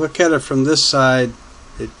when I look at it from this side,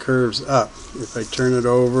 it curves up. If I turn it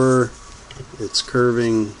over, it's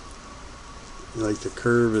curving like the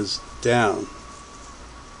curve is down.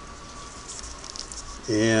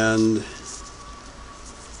 And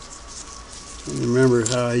I don't remember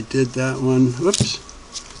how I did that one. Whoops.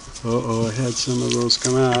 Uh-oh, I had some of those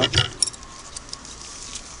come out.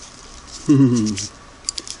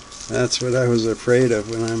 That's what I was afraid of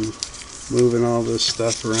when I'm moving all this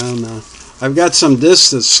stuff around now. I've got some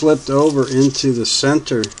discs that slipped over into the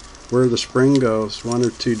center where the spring goes, 1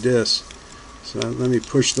 or 2 discs. So let me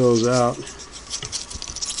push those out.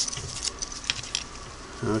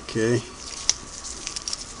 Okay.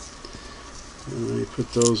 And let me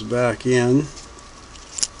put those back in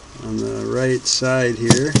on the right side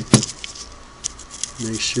here.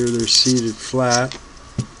 Make sure they're seated flat.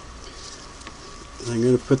 I'm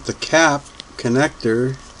going to put the cap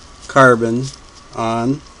connector carbon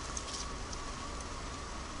on.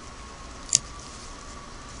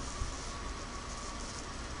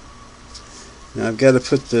 Now I've got to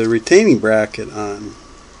put the retaining bracket on.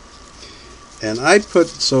 And I put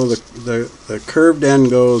so the curved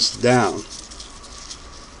end goes down.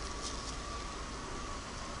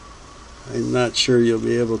 I'm not sure you'll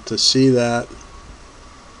be able to see that,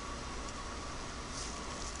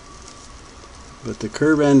 but the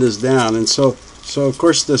curve end is down, and so of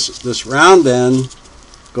course this round end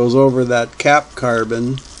goes over that cap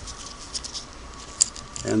carbon,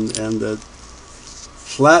 and the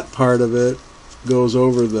flat part of it goes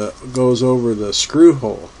over the screw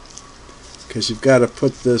hole, because you've got to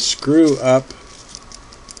put this screw up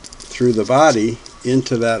through the body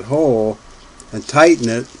into that hole and tighten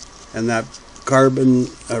it. And that carbon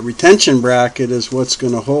retention bracket is what's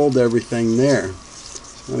going to hold everything there.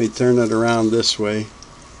 Let me turn it around this way.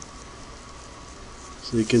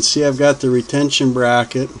 So you can see I've got the retention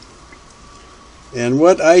bracket. And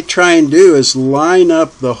what I try and do is line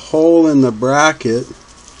up the hole in the bracket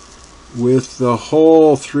with the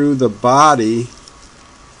hole through the body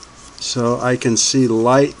so I can see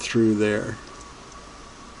light through there.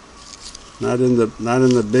 Not in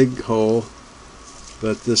the big hole,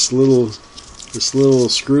 but this little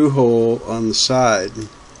screw hole on the side.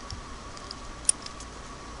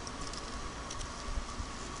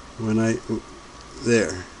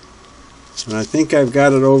 There. When I think I've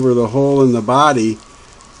got it over the hole in the body,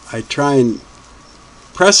 I try and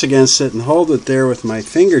press against it and hold it there with my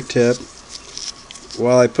fingertip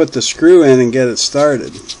while I put the screw in and get it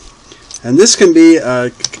started. And this can be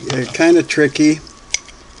kind of tricky.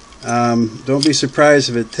 Don't be surprised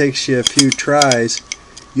if it takes you a few tries.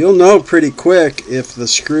 You'll know pretty quick if the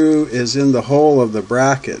screw is in the hole of the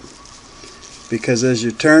bracket. because as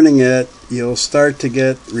you're turning it, you'll start to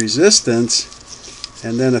get resistance,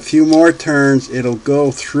 and then a few more turns it'll go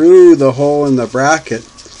through the hole in the bracket,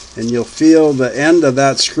 and you'll feel the end of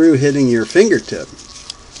that screw hitting your fingertip.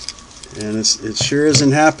 And it sure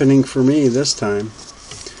isn't happening for me this time.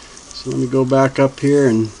 So let me go back up here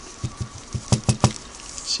and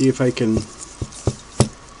see if I can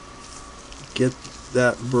get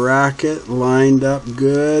that bracket lined up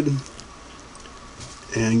good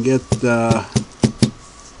and get the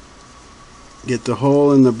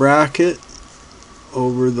hole in the bracket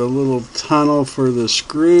over the little tunnel for the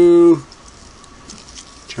screw.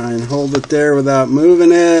 Try and hold it there without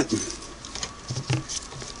moving it.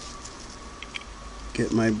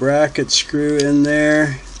 Get my bracket screw in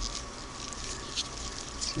there.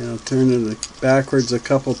 I'll turn it backwards a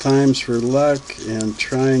couple times for luck and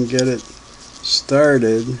try and get it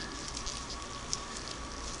started.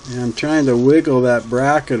 And I'm trying to wiggle that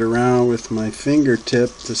bracket around with my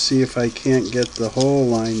fingertip to see if I can't get the hole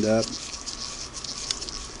lined up.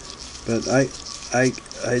 But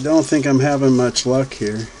I don't think I'm having much luck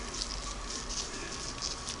here.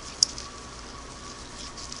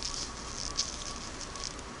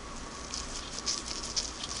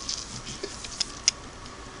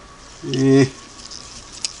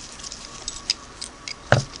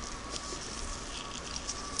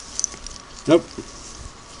 Nope.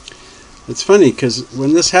 It's funny because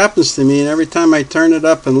when this happens to me, and every time I turn it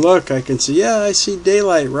up and look, I can see, yeah, I see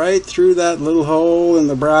daylight right through that little hole in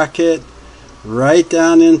the bracket, right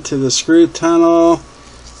down into the screw tunnel.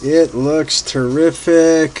 It looks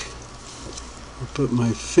terrific. I'll put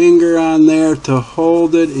my finger on there to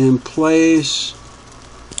hold it in place.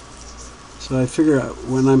 So I figure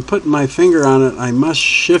when I'm putting my finger on it, I must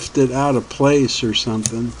shift it out of place or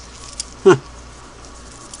something.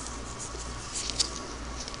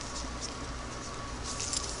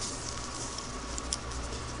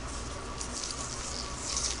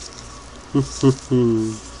 Okay.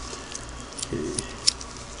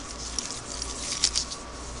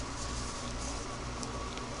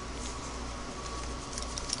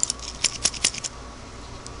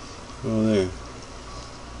 Oh, there.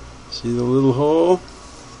 See the little hole?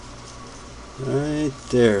 Right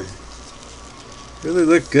there. Really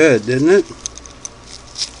looked good, didn't it?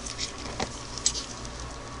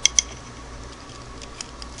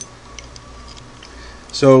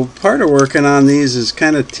 So part of working on these is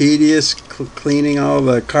kind of tedious, cleaning all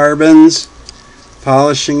the carbons,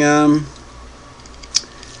 polishing them,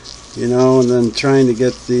 you know, and then trying to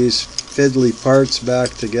get these fiddly parts back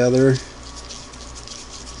together.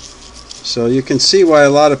 So you can see why a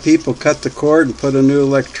lot of people cut the cord and put a new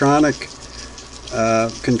electronic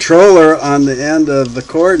controller on the end of the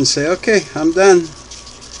cord and say, okay, I'm done.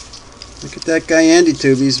 Look at that guy Andy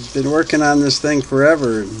Tube, he's been working on this thing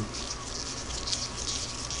forever.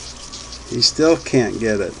 He still can't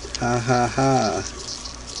get it. Ha ha ha.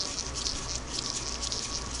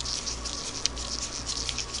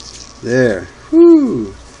 There.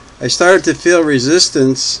 Whew. I started to feel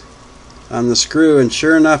resistance on the screw, and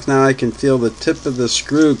sure enough now I can feel the tip of the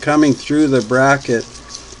screw coming through the bracket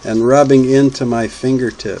and rubbing into my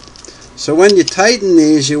fingertip. So when you tighten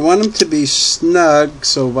these, you want them to be snug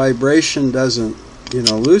so vibration doesn't, you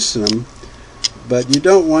know, loosen them, but you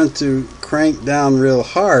don't want to crank down real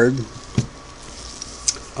hard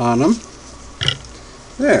on them.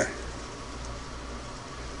 There.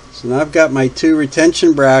 So now I've got my two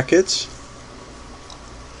retention brackets,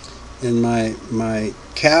 and my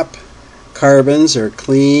cap carbons are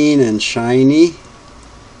clean and shiny.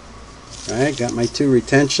 Alright, got my two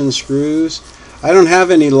retention screws. I don't have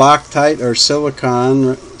any Loctite or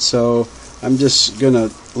silicone, so I'm just gonna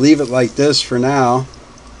leave it like this for now.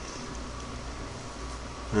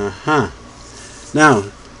 Now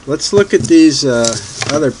let's look at these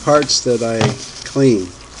other parts that I clean.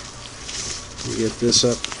 Let me get this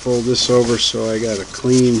up, fold this over so I got a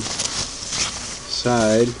clean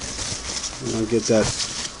side. And I'll get that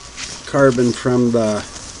carbon from the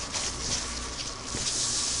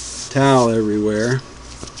towel everywhere.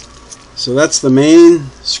 So that's the main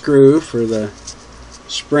screw for the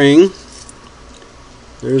spring.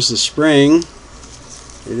 There's the spring.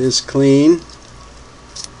 It is clean.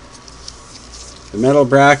 The metal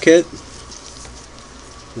bracket,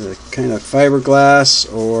 the kind of fiberglass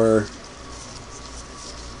or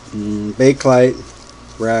bakelite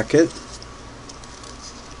bracket.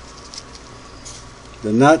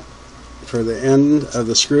 The nut for the end of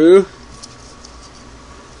the screw,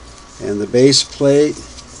 and the base plate,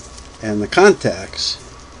 and the contacts.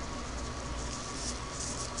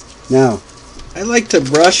 Now, I like to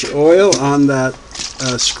brush oil on that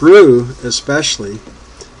screw especially,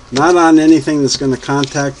 not on anything that's going to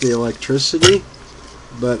contact the electricity,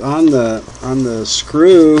 but on the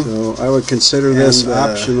screw. So I would consider this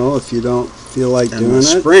optional if you don't feel like doing it.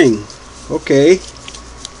 Spring, okay,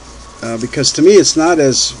 because to me it's not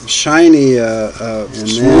as shiny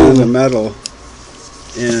smooth a metal.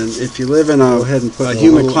 And if you live in a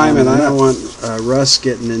humid climate, I don't want rust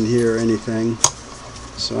getting in here or anything.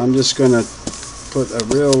 So I'm just going to put a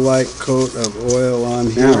real light coat of oil on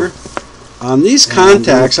here. On these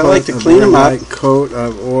contacts, I like to clean them up. Light coat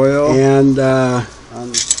of oil, and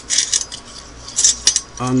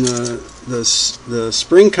on the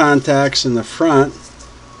spring contacts in the front,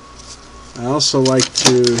 I also like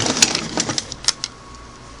to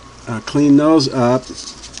clean those up.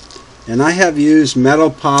 And I have used metal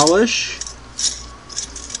polish,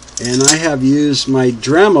 and I have used my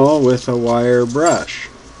Dremel with a wire brush.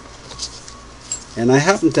 And I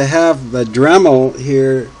happen to have the Dremel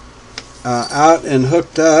here out and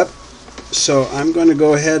hooked up, so I'm going to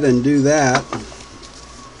go ahead and do that.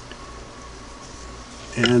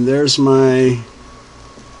 And there's my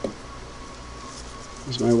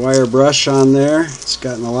wire brush on there. It's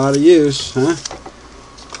gotten a lot of use, huh?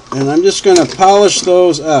 And I'm just going to polish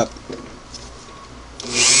those up.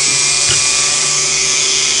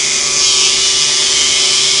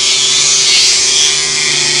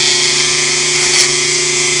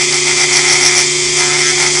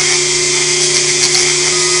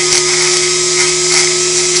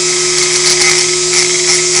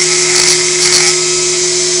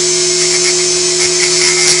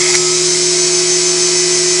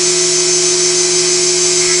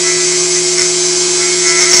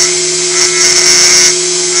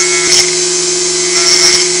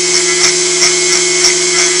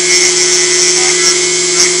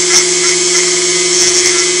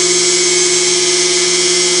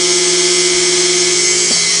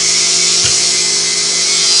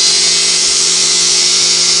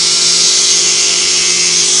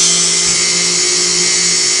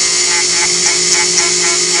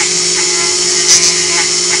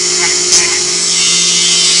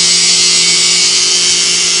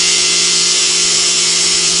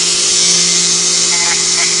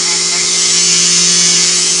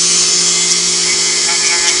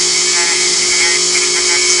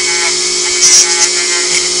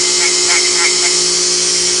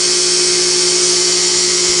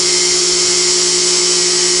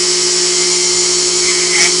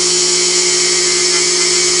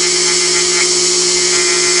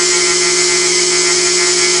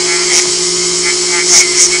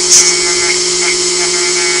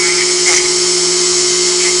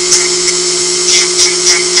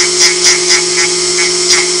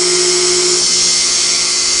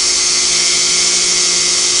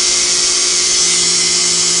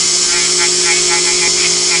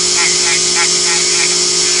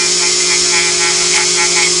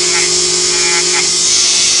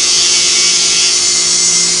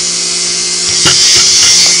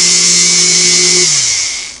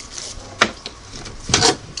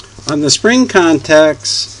 On the spring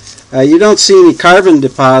contacts, you don't see any carbon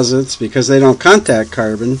deposits because they don't contact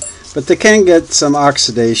carbon, but they can get some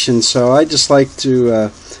oxidation, so I just like to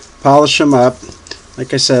polish them up.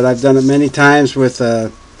 Like I said, I've done it many times with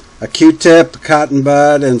a Q-tip, a cotton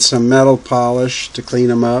bud, and some metal polish to clean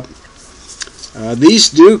them up. These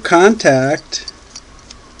do contact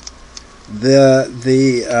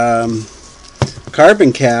the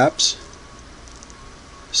carbon caps,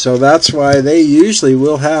 so that's why they usually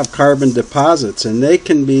will have carbon deposits, and they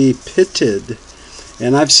can be pitted.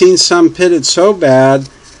 And I've seen some pitted so bad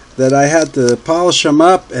that I had to polish them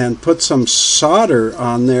up and put some solder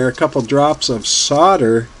on there, a couple drops of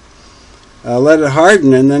solder, let it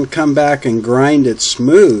harden, and then come back and grind it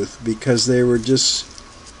smooth because they were just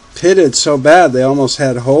pitted so bad they almost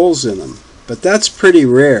had holes in them. But that's pretty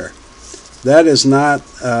rare. That is not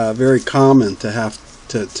very common to have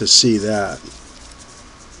to see that.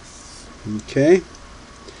 Okay,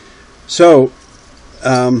 so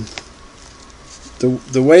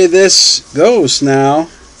the way this goes now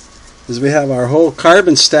is we have our whole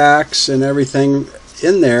carbon stacks and everything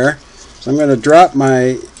in there. So I'm going to drop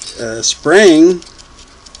my spring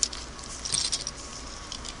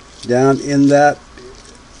down in that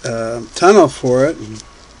tunnel for it.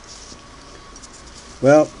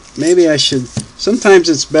 Well, maybe I should. Sometimes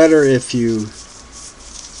it's better if you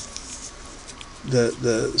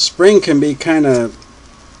the spring can be kind of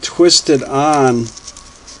twisted on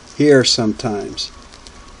here sometimes,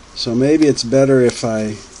 so maybe it's better if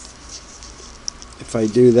I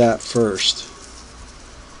do that first.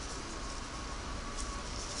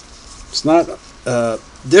 It's not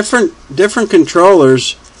different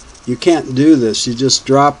controllers you can't do this. You just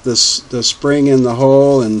drop the spring in the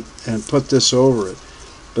hole and put this over it.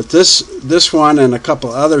 But this one and a couple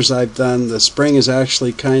others I've done, the spring is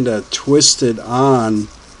actually kind of twisted on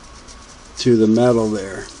to the metal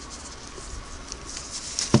there.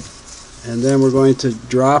 And then we're going to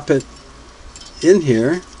drop it in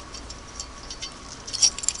here.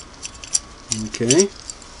 Okay.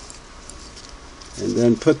 And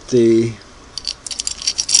then put the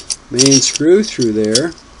main screw through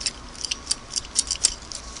there.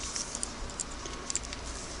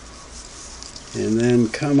 And then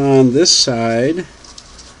come on this side,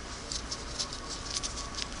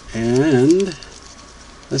 and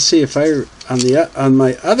let's see if on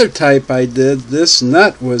my other type I did, this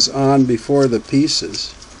nut was on before the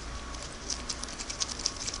pieces.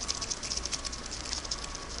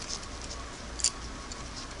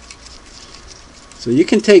 So you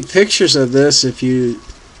can take pictures of this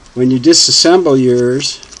when you disassemble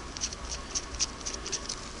yours,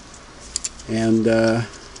 and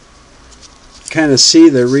kind of see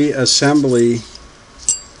the reassembly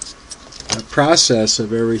process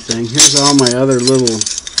of everything. Here's all my other little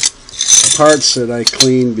parts that I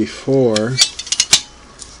cleaned before.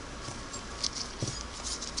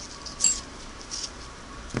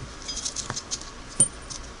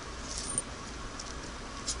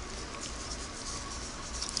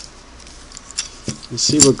 Let's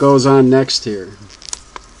see what goes on next here.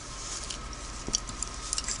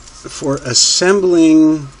 For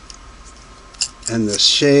assembling and the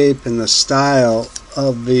shape and the style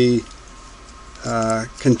of the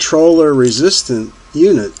controller resistant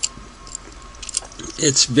unit,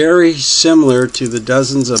 it's very similar to the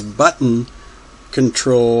dozens of button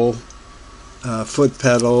control foot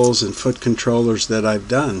pedals and foot controllers that I've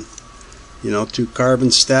done. You know, 2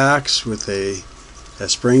 carbon stacks with a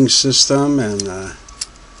spring system and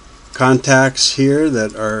contacts here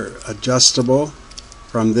that are adjustable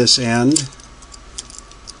from this end.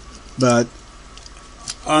 But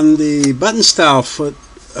on the button style foot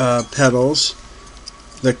pedals,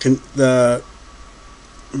 the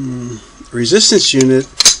resistance unit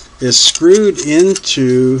is screwed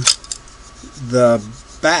into the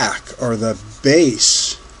back or the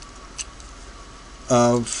base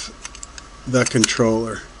of the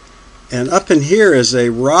controller, and up in here is a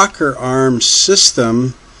rocker arm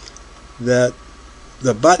system that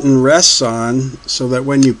the button rests on, so that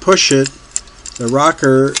when you push it, the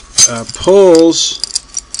rocker pulls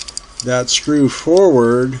that screw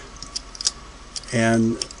forward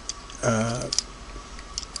and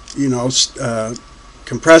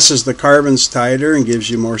compresses the carbons tighter and gives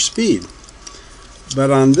you more speed. But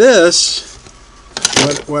on this,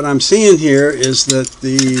 what I'm seeing here is that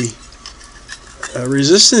the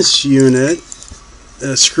resistance unit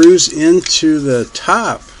screws into the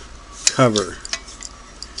top cover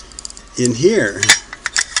in here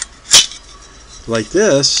like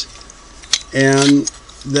this, and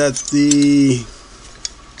that the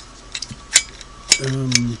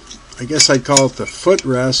I guess I'd call it the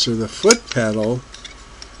footrest or the foot pedal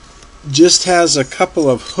just has a couple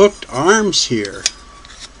of hooked arms here,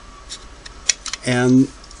 and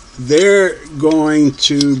they're going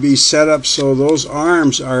to be set up so those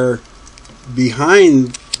arms are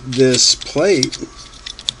behind this plate,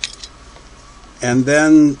 and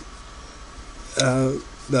then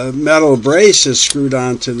the metal brace is screwed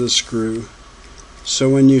onto the screw. So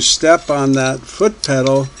when you step on that foot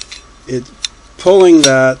pedal, it's pulling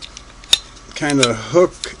that kind of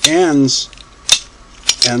hook ends,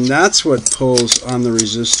 and that's what pulls on the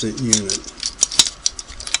resistant unit,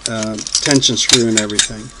 tension screw and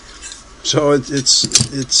everything. So it's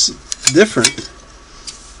different.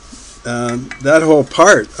 That whole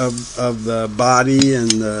part of the body,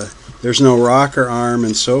 and there's no rocker arm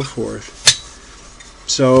and so forth.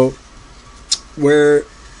 So where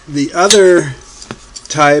the other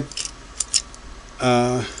type,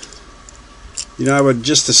 I would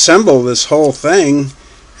just assemble this whole thing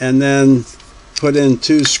and then put in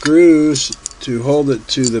 2 screws to hold it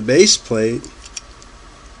to the base plate.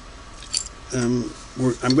 I'm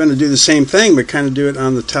going to do the same thing, but kind of do it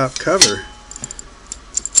on the top cover.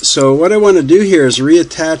 So what I want to do here is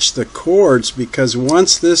reattach the cords, because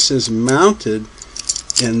once this is mounted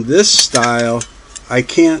in this style, I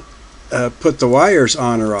can't put the wires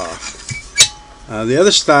on or off. The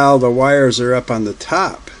other style, the wires are up on the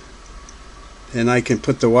top, and I can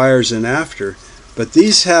put the wires in after. But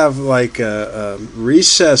these have like a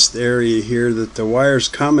recessed area here that the wires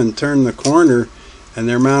come and turn the corner, and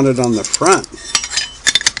they're mounted on the front.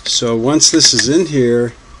 So once this is in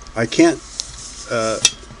here, I can't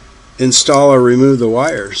install or remove the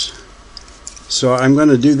wires. So I'm going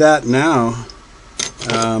to do that now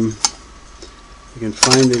You can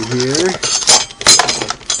find it here.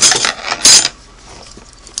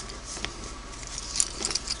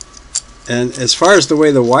 And as far as the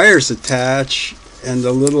way the wires attach and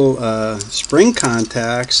the little spring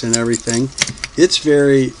contacts and everything, it's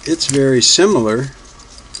very similar.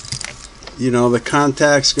 You know, the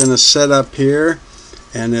contact's going to set up here,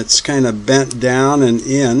 and it's kind of bent down and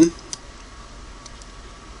in.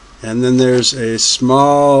 And then there's a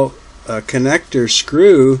small connector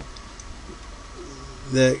screw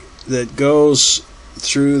that goes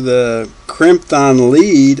through the crimped on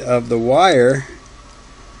lead of the wire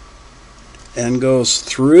and goes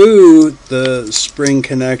through the spring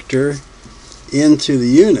connector into the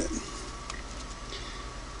unit.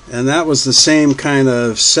 And that was the same kind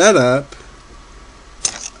of setup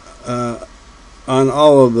on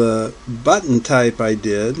all of the button type I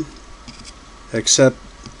did, except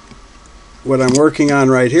what I'm working on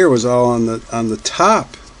right here was all on the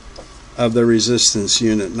top of the resistance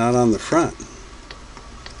unit, not on the front.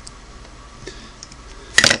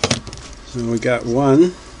 So we got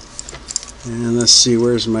one, and let's see,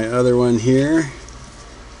 where's my other one here?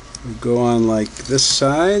 We go on like this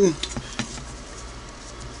side,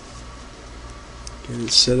 get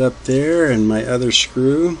it set up there, and my other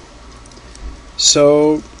screw.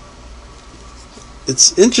 So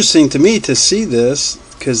it's interesting to me to see this,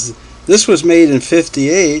 because this was made in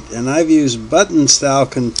 '58, and I've used button style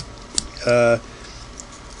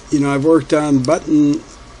you know, I've worked on button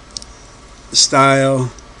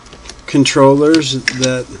style controllers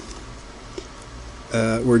that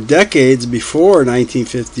were decades before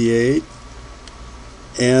 1958,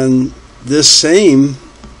 and this same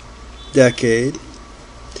decade.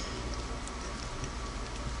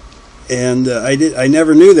 And I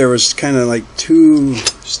never knew there was kind of like two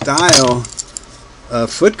style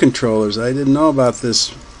foot controllers. I didn't know about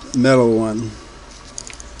this metal one.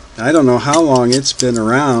 I don't know how long it's been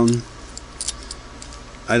around.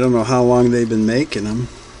 I don't know how long they've been making them.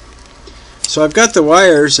 So I've got the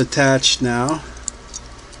wires attached now,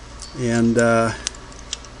 and I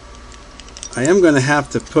am going to have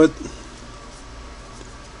to put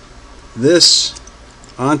this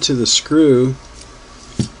onto the screw.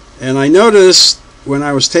 And I noticed when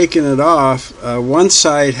I was taking it off, one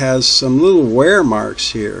side has some little wear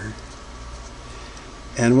marks here.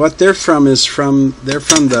 And what they're from is they're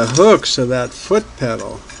from the hooks of that foot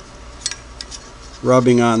pedal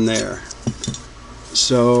rubbing on there.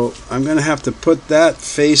 So I'm going to have to put that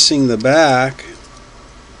facing the back.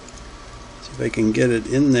 See if I can get it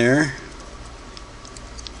in there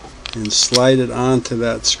and slide it onto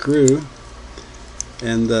that screw.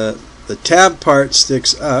 And the tab part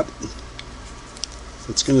sticks up.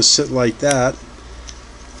 It's going to sit like that.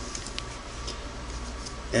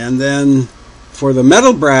 And then for the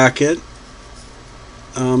metal bracket,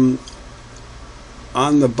 on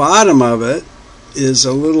the bottom of it is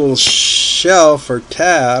a little shelf or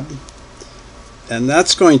tab, and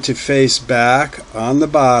that's going to face back on the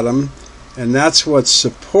bottom, and that's what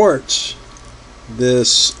supports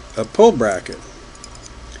this pull bracket.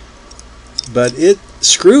 But it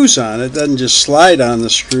screws on, it doesn't just slide on the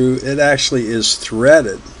screw, it actually is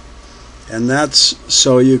threaded, and that's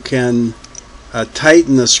so you can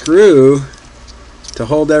tighten the screw to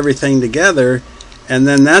hold everything together, and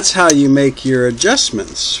then that's how you make your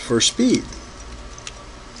adjustments for speed.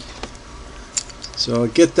 So I'll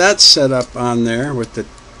get that set up on there with the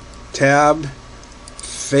tab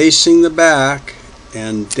facing the back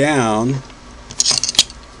and down,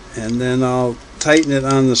 and then I'll tighten it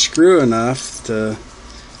on the screw enough to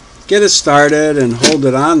get it started and hold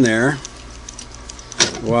it on there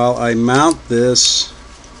while I mount this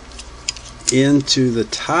into the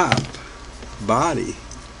top body.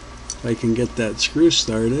 If I can get that screw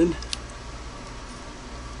started.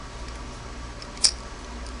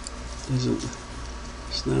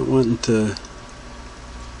 It's not wanting to.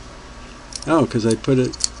 Oh, because I put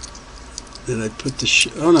it. Did I put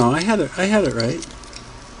the? Oh no, I had it right.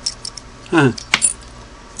 Huh.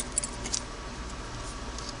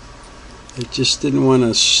 It just didn't want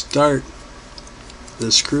to start.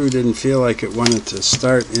 The screw didn't feel like it wanted to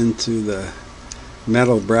start into the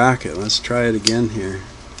metal bracket. Let's try it again here.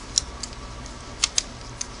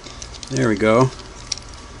 There we go.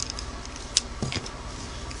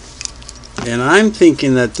 And I'm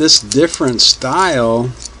thinking that this different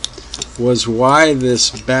style was why this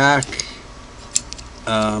back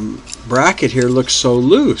bracket here looks so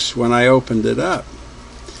loose when I opened it up,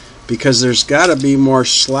 because there's got to be more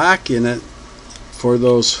slack in it for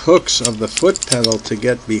those hooks of the foot pedal to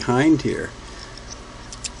get behind here.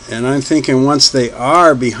 And I'm thinking once they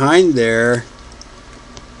are behind there,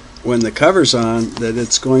 when the cover's on, that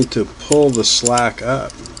it's going to pull the slack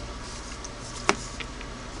up.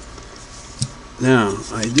 Now,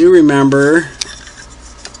 I do remember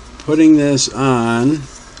putting this on.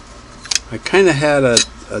 I kind of had a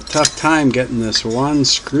tough time getting this one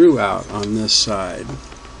screw out on this side.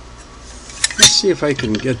 Let's see if I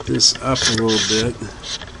can get this up a little bit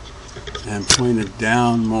and point it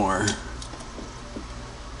down more.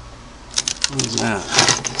 How's that?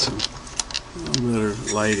 Some, a little bit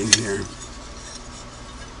of lighting here.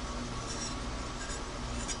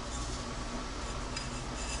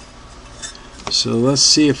 So let's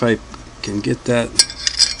see if I can get that.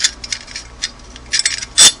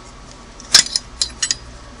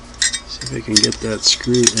 See if I can get that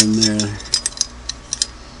screw in there.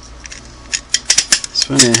 It's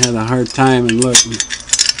funny, I had a hard time, and look,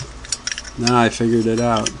 now I figured it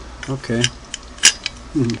out. Okay.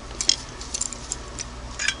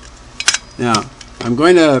 Now, I'm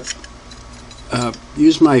going to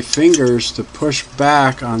use my fingers to push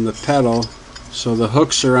back on the pedal so the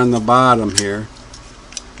hooks are on the bottom here,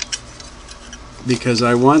 because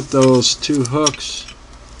I want those two hooks,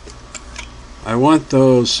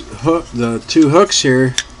 the two hooks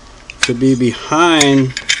here to be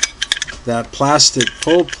behind that plastic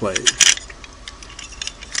pull plate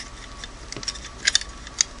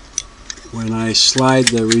when I slide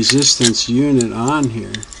the resistance unit on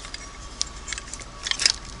here.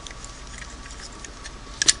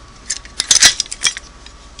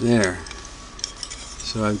 There.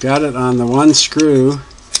 So I've got it on the one screw,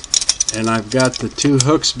 and I've got the two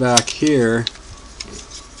hooks back here.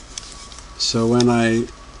 So when I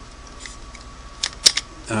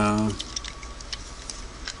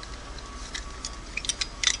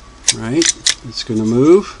right, it's going to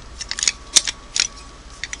move.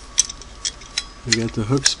 I got the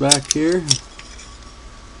hooks back here.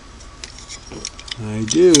 I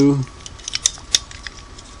do.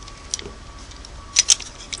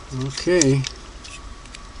 Okay.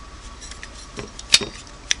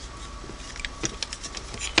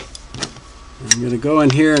 I'm going to go in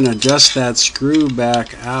here and adjust that screw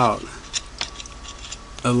back out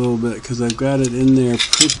a little bit, because I've got it in there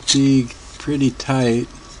pretty tight.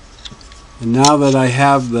 And now that I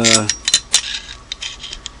have the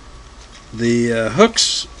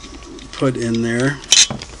hooks put in there,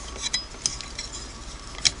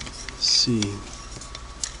 let's see.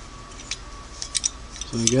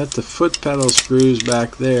 So I got the foot pedal screws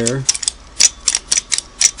back there.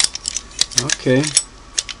 Okay.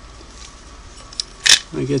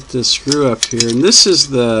 I get this screw up here, and this is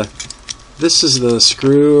the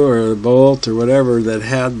screw or bolt or whatever that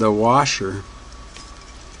had the washer.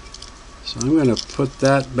 So I'm going to put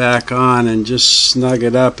that back on and just snug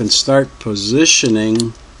it up and start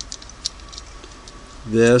positioning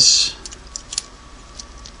this.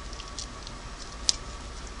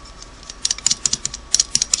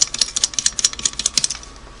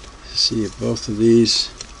 See if both of these,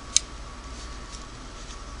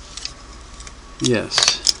 yes.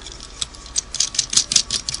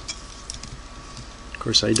 Of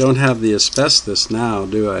course, I don't have the asbestos now,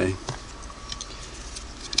 do I?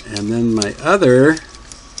 And then my other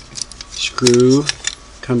screw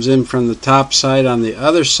comes in from the top side on the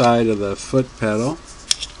other side of the foot pedal.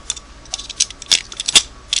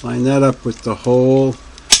 Line that up with the hole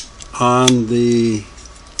on the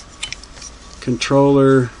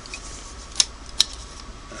controller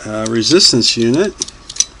resistance unit,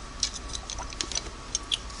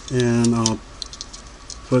 and I'll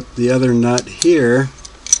put the other nut here.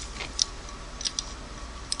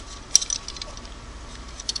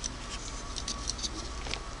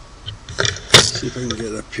 See if I can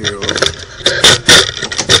get up here a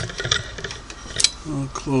little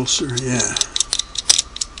closer. Yeah.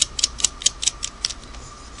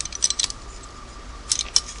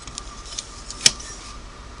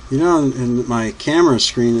 You know, in my camera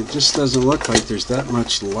screen, it just doesn't look like there's that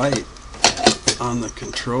much light on the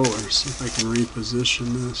controller. See if I can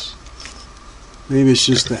reposition this. Maybe it's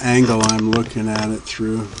just the angle I'm looking at it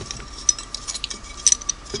through.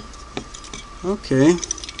 Okay.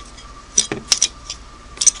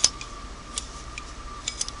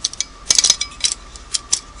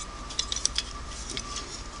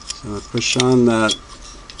 So I push on that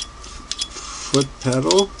foot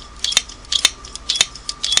pedal.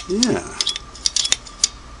 Yeah,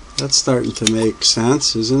 that's starting to make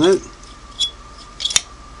sense, isn't it?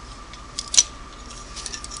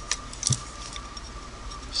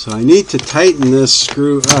 So I need to tighten this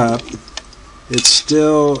screw up. It's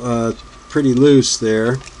still pretty loose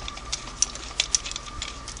there.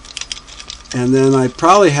 And then I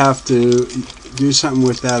probably have to do something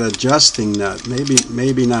with that adjusting nut.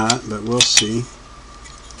 Maybe not, but we'll see.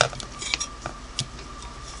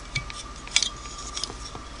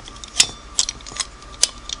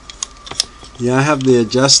 Yeah, I have the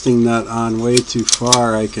adjusting nut on way too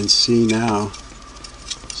far, I can see now.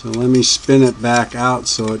 So let me spin it back out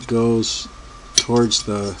so it goes towards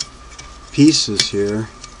the pieces here.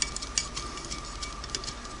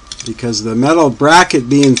 Because the metal bracket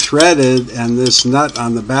being threaded and this nut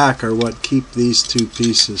on the back are what keep these two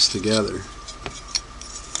pieces together.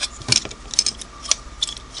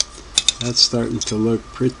 That's starting to look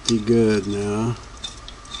pretty good now.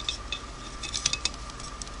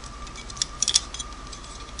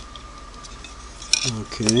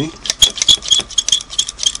 Okay.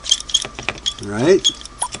 Right?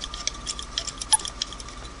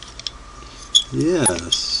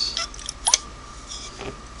 Yes.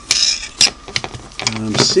 And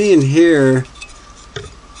I'm seeing here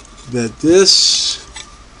that this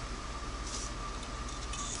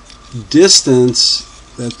distance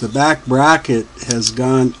that the back bracket has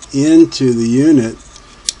gone into the unit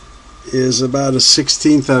is about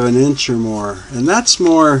 1/16 of an inch or more, and that's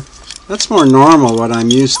more normal, what I'm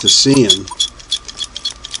used to seeing.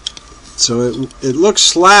 So it looks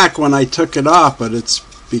slack when I took it off, but it's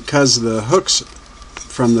because the hooks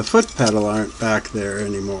from the foot pedal aren't back there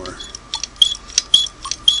anymore.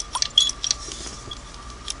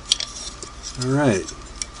 Alright,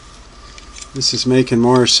 this is making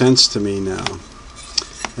more sense to me now.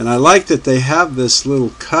 And I like that they have this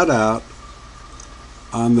little cutout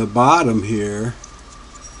on the bottom here,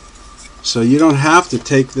 so you don't have to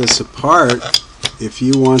take this apart if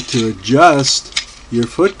you want to adjust your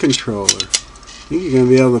foot controller. I think you're going to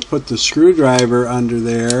be able to put the screwdriver under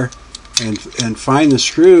there and find the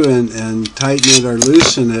screw and tighten it or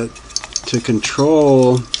loosen it to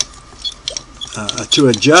control, to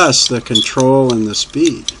adjust the control and the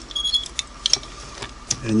speed.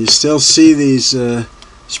 And you still see these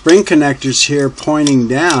spring connectors here pointing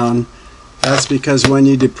down. That's because when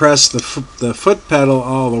you depress the foot pedal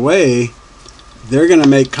all the way, they're going to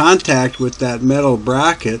make contact with that metal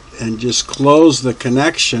bracket and just close the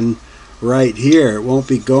connection right here. It won't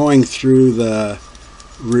be going through the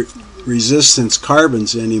resistance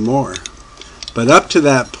carbons anymore. But up to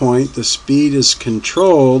that point, the speed is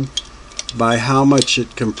controlled by how much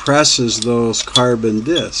it compresses those carbon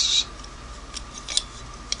discs.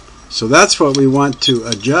 So that's what we want to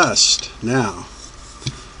adjust now.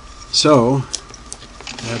 So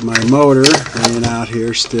I have my motor laying out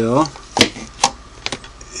here still,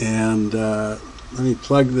 and let me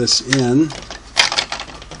plug this in,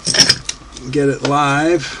 get it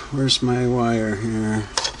live. Where's my wire here?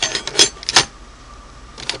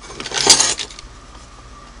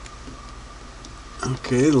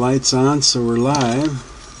 Okay, the light's on, so we're live.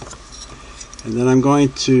 And then I'm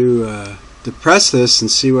going to depress this and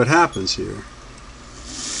see what happens here.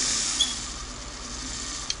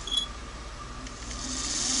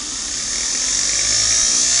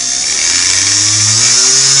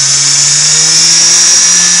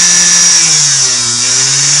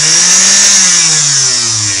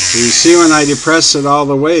 So you see, when I depress it all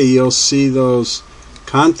the way, you'll see those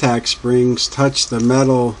contact springs touch the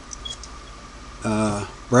metal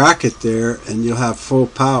bracket there, and you'll have full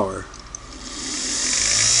power.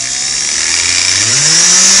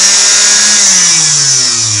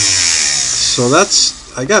 So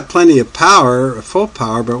I got plenty of power, full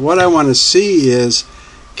power, but what I want to see is,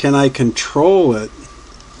 can I control it?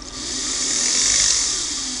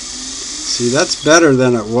 See, that's better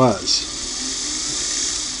than it was.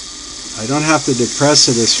 I don't have to depress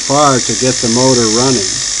it as far to get the motor running.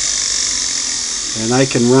 And I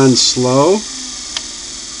can run slow.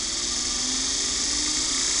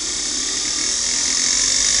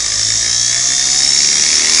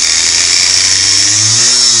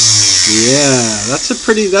 Yeah, that's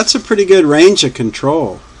a pretty good range of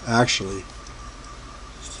control, actually.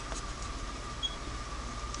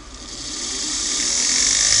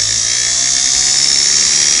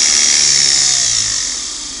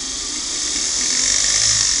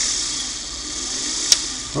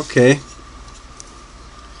 Okay.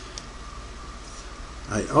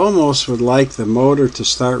 I almost would like the motor to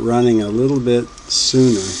start running a little bit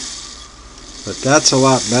sooner, but that's a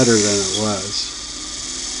lot better than it was.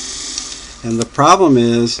 And the problem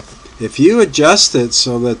is, if you adjust it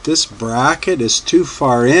so that this bracket is too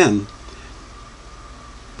far in,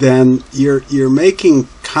 then you're making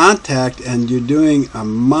contact and you're doing a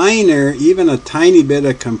minor, even a tiny bit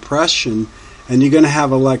of compression, and you're going to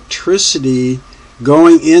have electricity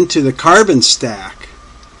going into the carbon stack.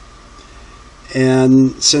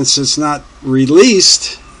 And since it's not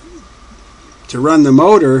released to run the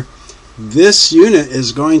motor, this unit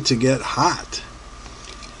is going to get hot.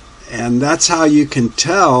 And that's how you can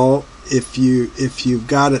tell if you've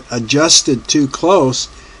got it adjusted too close.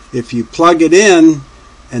 If you plug it in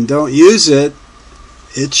and don't use it,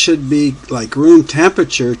 it should be like room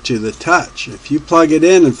temperature to the touch. If you plug it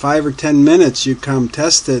in 5 or 10 minutes, you come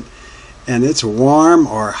test it and it's warm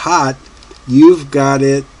or hot, you've got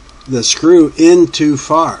the screw in too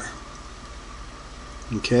far.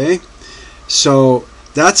 Okay, so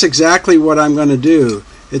that's exactly what I'm going to do.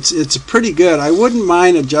 It's pretty good. I wouldn't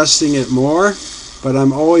mind adjusting it more, but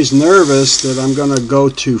I'm always nervous that I'm going to go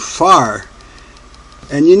too far.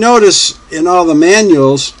 And you notice in all the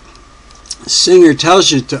manuals, Singer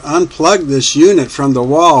tells you to unplug this unit from the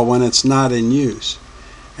wall when it's not in use.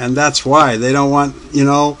 And that's why. They don't want, you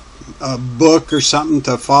know, a book or something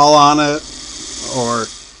to fall on it. Or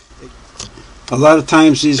a lot of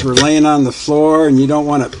times these were laying on the floor and you don't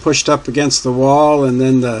want it pushed up against the wall and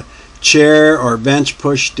then the chair or bench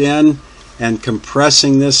pushed in and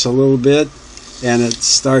compressing this a little bit, and it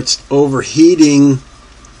starts overheating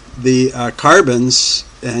the carbons,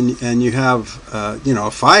 and you have you know,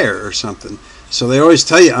 a fire or something. So they always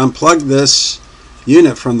tell you unplug this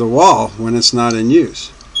unit from the wall when it's not in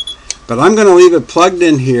use. But I'm going to leave it plugged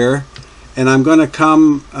in here, and I'm going to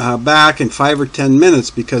come back in 5 or 10 minutes,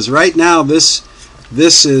 because right now this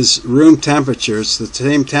is room temperature. It's the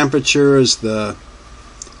same temperature as the,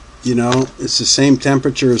 you know, it's the same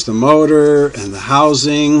temperature as the motor and the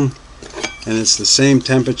housing, and it's the same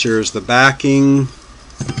temperature as the backing.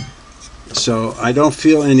 So I don't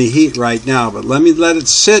feel any heat right now, but let me let it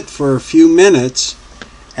sit for a few minutes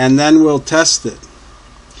and then we'll test it.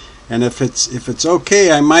 And if it's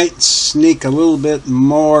okay, I might sneak a little bit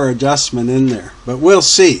more adjustment in there, but we'll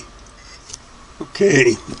see.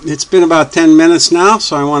 Okay, it's been about 10 minutes now,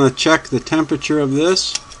 so I want to check the temperature of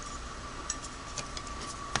this.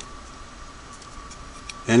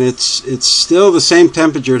 And it's still the same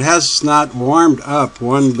temperature. It has not warmed up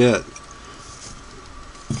one bit.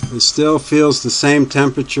 It still feels the same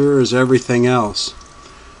temperature as everything else.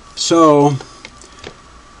 So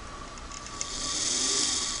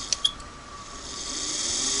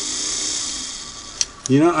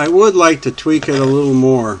you know, I would like to tweak it a little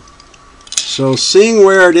more. So seeing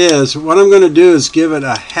where it is, what I'm going to do is give it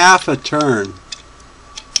a half a turn.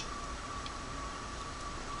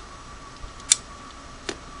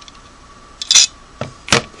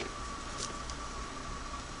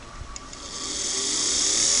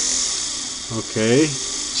 Okay,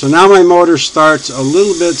 so now my motor starts a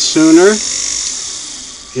little bit sooner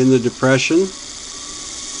in the depression.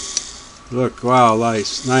 Look, wow,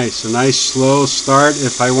 nice, a nice slow start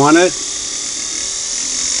if I want it.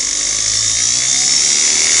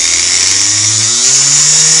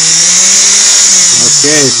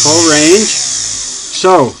 Okay, full range.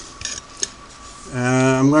 So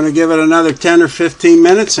I'm going to give it another 10 or 15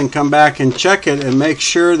 minutes and come back and check it and make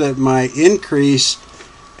sure that my increase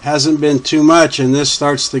hasn't been too much and this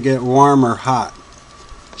starts to get warm or hot.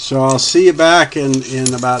 So I'll see you back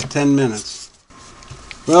in about 10 minutes.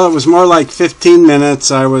 Well, it was more like 15 minutes.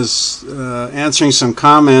 I was answering some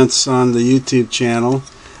comments on the YouTube channel,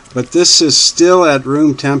 but this is still at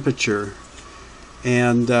room temperature,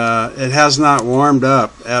 and it has not warmed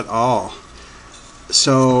up at all.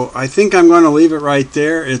 So I think I'm going to leave it right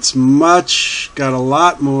there. It's got a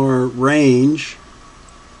lot more range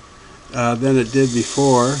than it did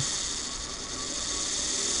before.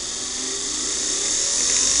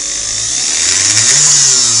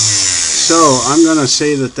 So I'm going to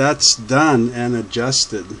say that that's done and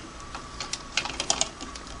adjusted.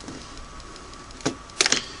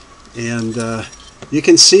 And you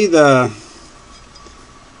can see the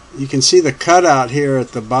cutout here at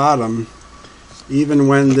the bottom. Even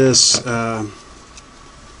when this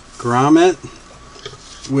grommet,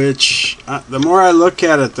 which the more I look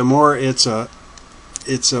at it, the more it's a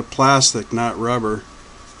plastic, not rubber.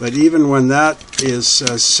 But even when that is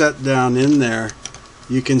set down in there,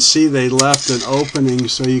 you can see they left an opening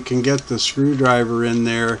so you can get the screwdriver in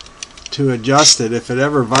there to adjust it. If it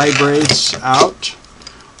ever vibrates out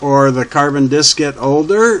or the carbon discs get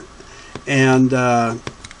older and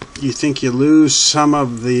you think you lose some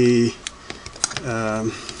of the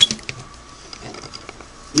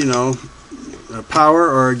you know, power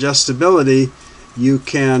or adjustability, you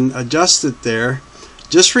can adjust it there.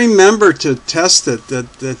 Just remember to test it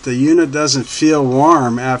that the unit doesn't feel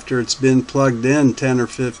warm after it's been plugged in 10 or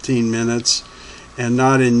 15 minutes and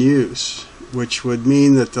not in use, which would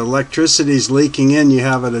mean that the electricity is leaking in. You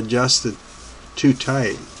have it adjusted too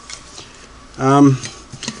tight.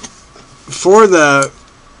 For the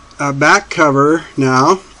back cover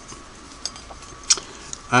now,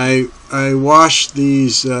 I washed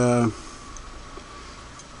these the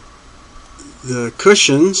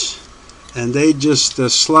cushions, and they just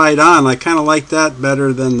slide on. I kind of like that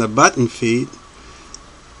better than the button feet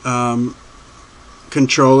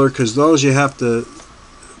controller, because those you have to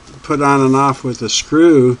put on and off with a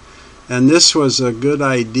screw, and this was a good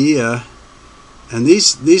idea. And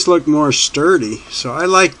these look more sturdy, so I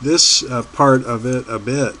like this part of it a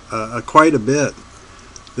bit, quite a bit,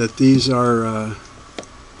 that these are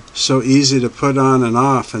so easy to put on and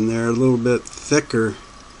off, and they're a little bit thicker,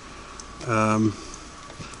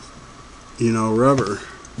 you know, rubber.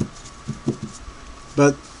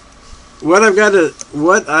 But what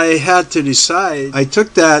I had to decide, I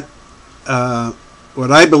took that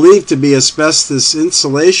what I believe to be asbestos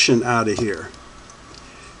insulation out of here,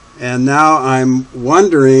 and now I'm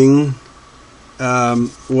wondering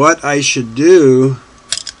what I should do.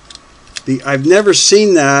 I've never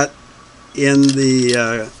seen that in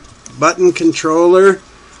the button controller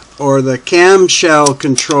or the camshell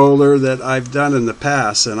controller that I've done in the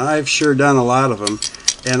past, and I've sure done a lot of them,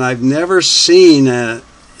 and I've never seen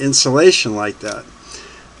insulation like that.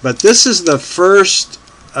 But this is the first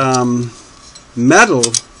metal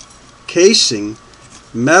casing,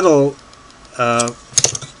 metal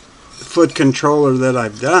foot controller that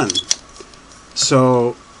I've done.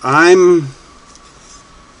 So I'm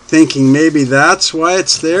thinking maybe that's why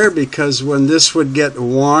it's there, because when this would get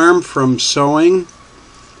warm from sewing,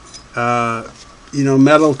 you know,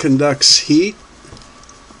 metal conducts heat.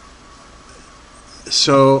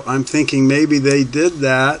 So I'm thinking maybe they did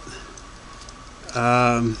that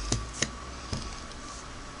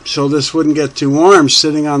so this wouldn't get too warm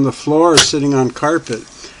sitting on the floor or sitting on carpet.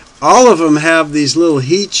 All of them have these little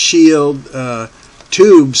heat shield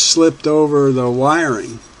tubes slipped over the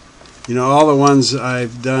wiring. You know, all the ones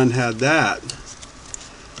I've done had that.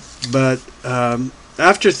 But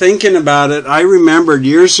after thinking about it, I remembered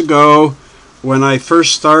years ago when I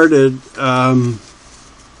first started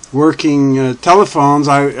working telephones,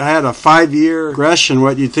 I had a 5-year progression,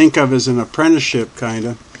 what you think of as an apprenticeship kind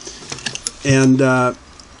of. And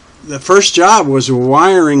the first job was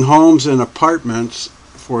wiring homes and apartments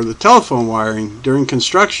for the telephone wiring during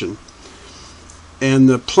construction. And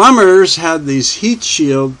the plumbers had these heat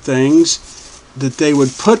shield things that they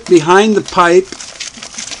would put behind the pipe,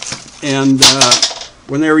 and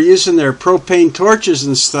when they were using their propane torches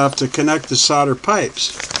and stuff to connect the solder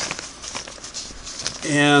pipes.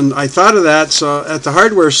 And I thought of that, so at the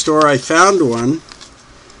hardware store I found one.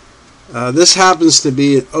 This happens to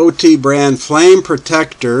be an OT brand flame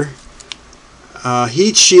protector,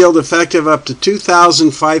 heat shield effective up to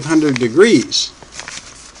 2,500 degrees.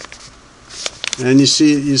 And you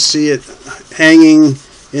see it hanging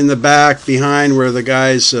in the back behind where the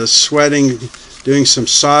guy's sweating, doing some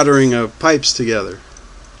soldering of pipes together,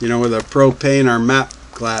 you know, with a propane or MAP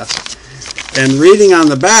glass. And reading on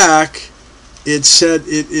the back, it said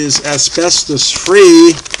it is asbestos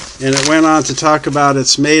free, and it went on to talk about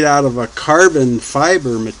it's made out of a carbon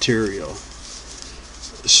fiber material.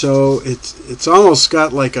 So it's almost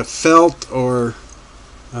got like a felt, or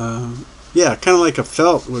yeah, kind of like a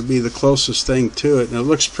felt would be the closest thing to it, and it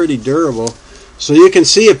looks pretty durable. So you can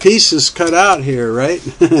see a piece is cut out here, right?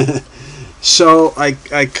 So I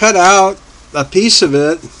cut out a piece of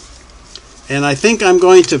it, and I think I'm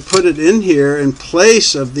going to put it in here in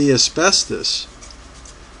place of the asbestos.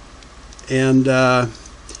 And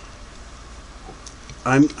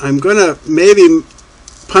I'm going to maybe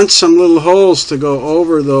punch some little holes to go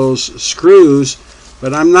over those screws,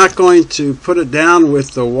 but I'm not going to put it down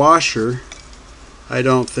with the washer, I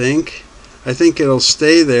don't think. I think it'll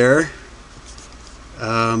stay there,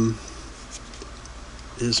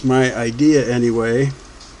 is my idea anyway.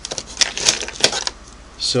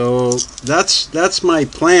 So that's my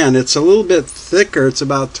plan. It's a little bit thicker. It's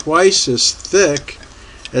about twice as thick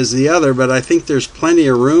as the other, but I think there's plenty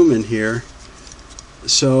of room in here.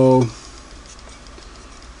 So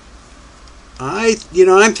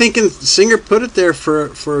I'm thinking Singer put it there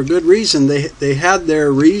for a good reason. They had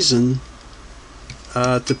their reason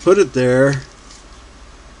to put it there.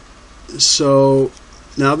 So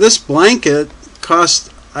now this blanket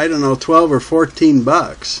cost, I don't know, 12 or 14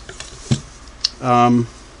 bucks.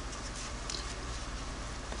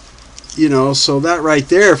 You know, so that right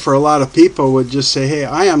there for a lot of people would just say, hey,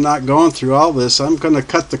 I am not going through all this. I'm going to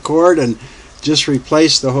cut the cord and just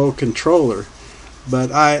replace the whole controller.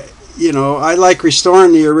 But I like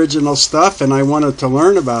restoring the original stuff, and I wanted to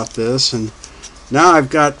learn about this, and now I've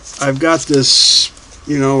got this,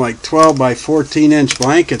 you know, like 12 by 14 inch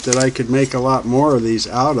blanket that I could make a lot more of these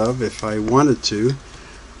out of if I wanted to.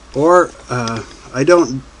 Or I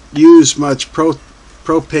don't use much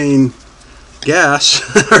propane gas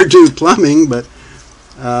or do plumbing, but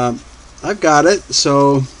I've got it.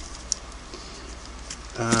 So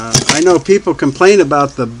I know people complain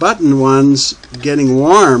about the button ones getting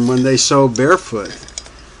warm when they sew barefoot,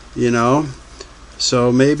 you know.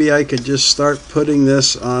 So maybe I could just start putting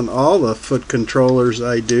this on all the foot controllers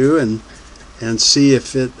I do and see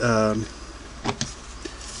if it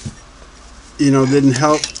you know, didn't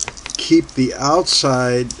help keep the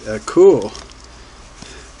outside cool.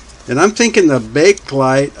 And I'm thinking the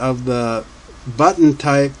bakelite of the button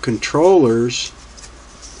type controllers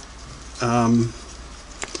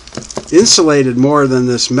insulated more than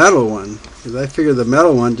this metal one, because I figure the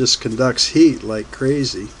metal one just conducts heat like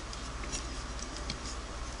crazy.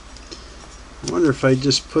 I wonder if I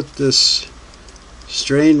just put this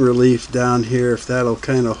strain relief down here, if that'll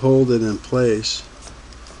kind of hold it in place,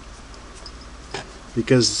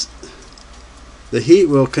 because the heat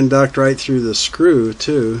will conduct right through the screw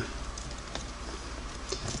too.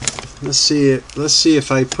 Let's see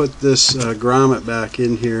if I put this grommet back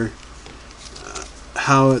in here,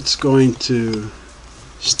 how it's going to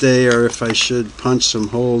stay, or if I should punch some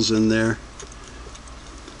holes in there.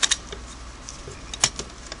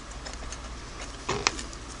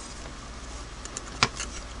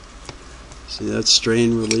 See, that's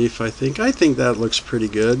strain relief. I think that looks pretty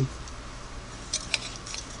good.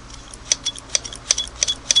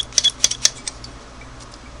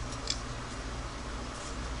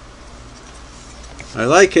 I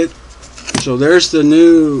like it. So there's the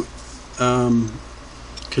new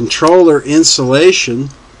controller insulation,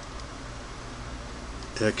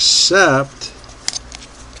 except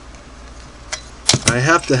I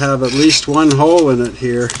have to have at least one hole in it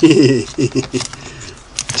here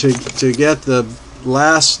to get the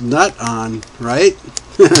last nut on, right?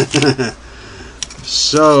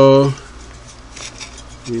 So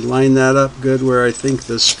we line that up good where I think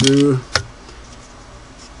the screw.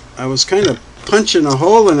 I was kind of punching a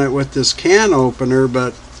hole in it with this can opener,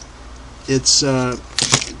 but it's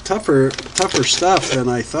tougher stuff than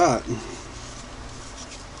I thought.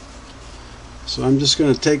 So I'm just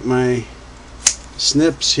going to take my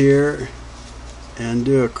snips here and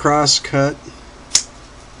do a cross cut,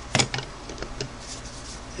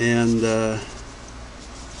 and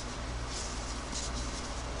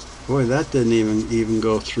boy, that didn't even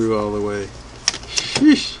go through all the way.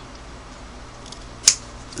 Sheesh.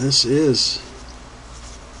 This is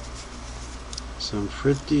some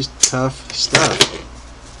pretty tough stuff.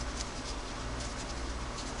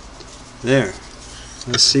 There.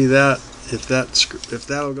 Let's see that if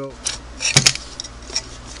that'll go,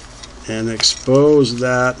 and expose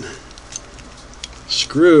that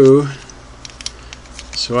screw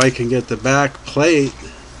so I can get the back plate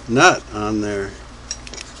nut on there.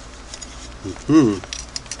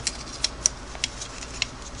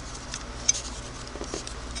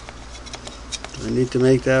 I need to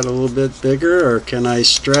make that a little bit bigger, or can I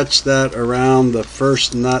stretch that around the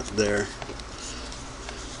first nut there?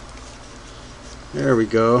 There we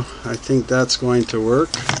go. I think that's going to work.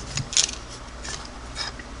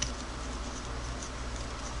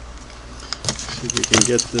 See if we can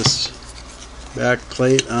get this back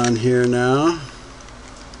plate on here now.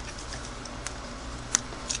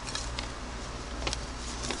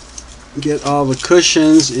 Get all the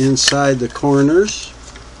cushions inside the corners.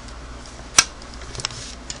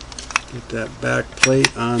 Get that back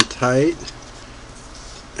plate on tight.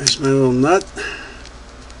 There's my little nut.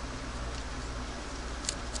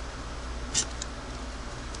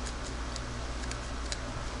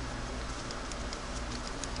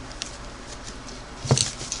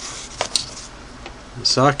 The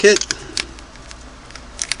socket.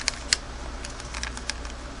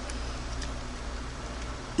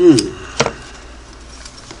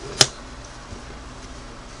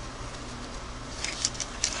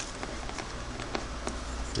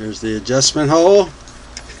 There's the adjustment hole.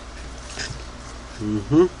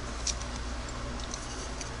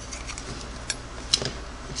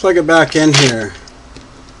 Let's plug it back in here.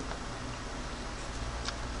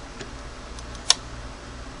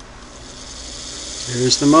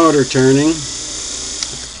 Here's the motor turning.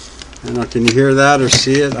 I don't know, can you hear that or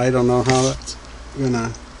see it? I don't know how that's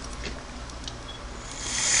gonna.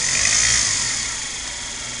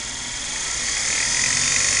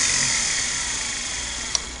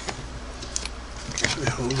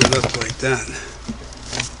 Hold it up like that.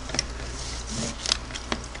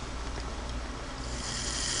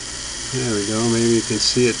 There we go. Maybe you can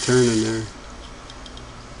see it turning there.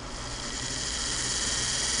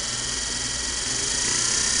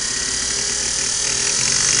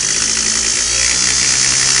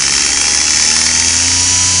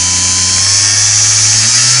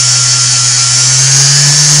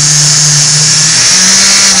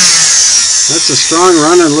 That's a strong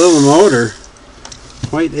running little motor.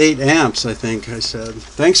 0.8 amps, I think I said.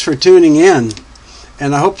 Thanks for tuning in.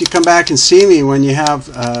 And I hope you come back and see me when you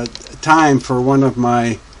have time for one of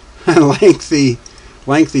my lengthy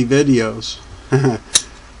videos.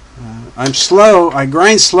 I'm slow. I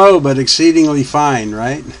grind slow, but exceedingly fine,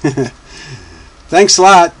 right? Thanks a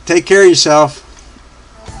lot. Take care of yourself.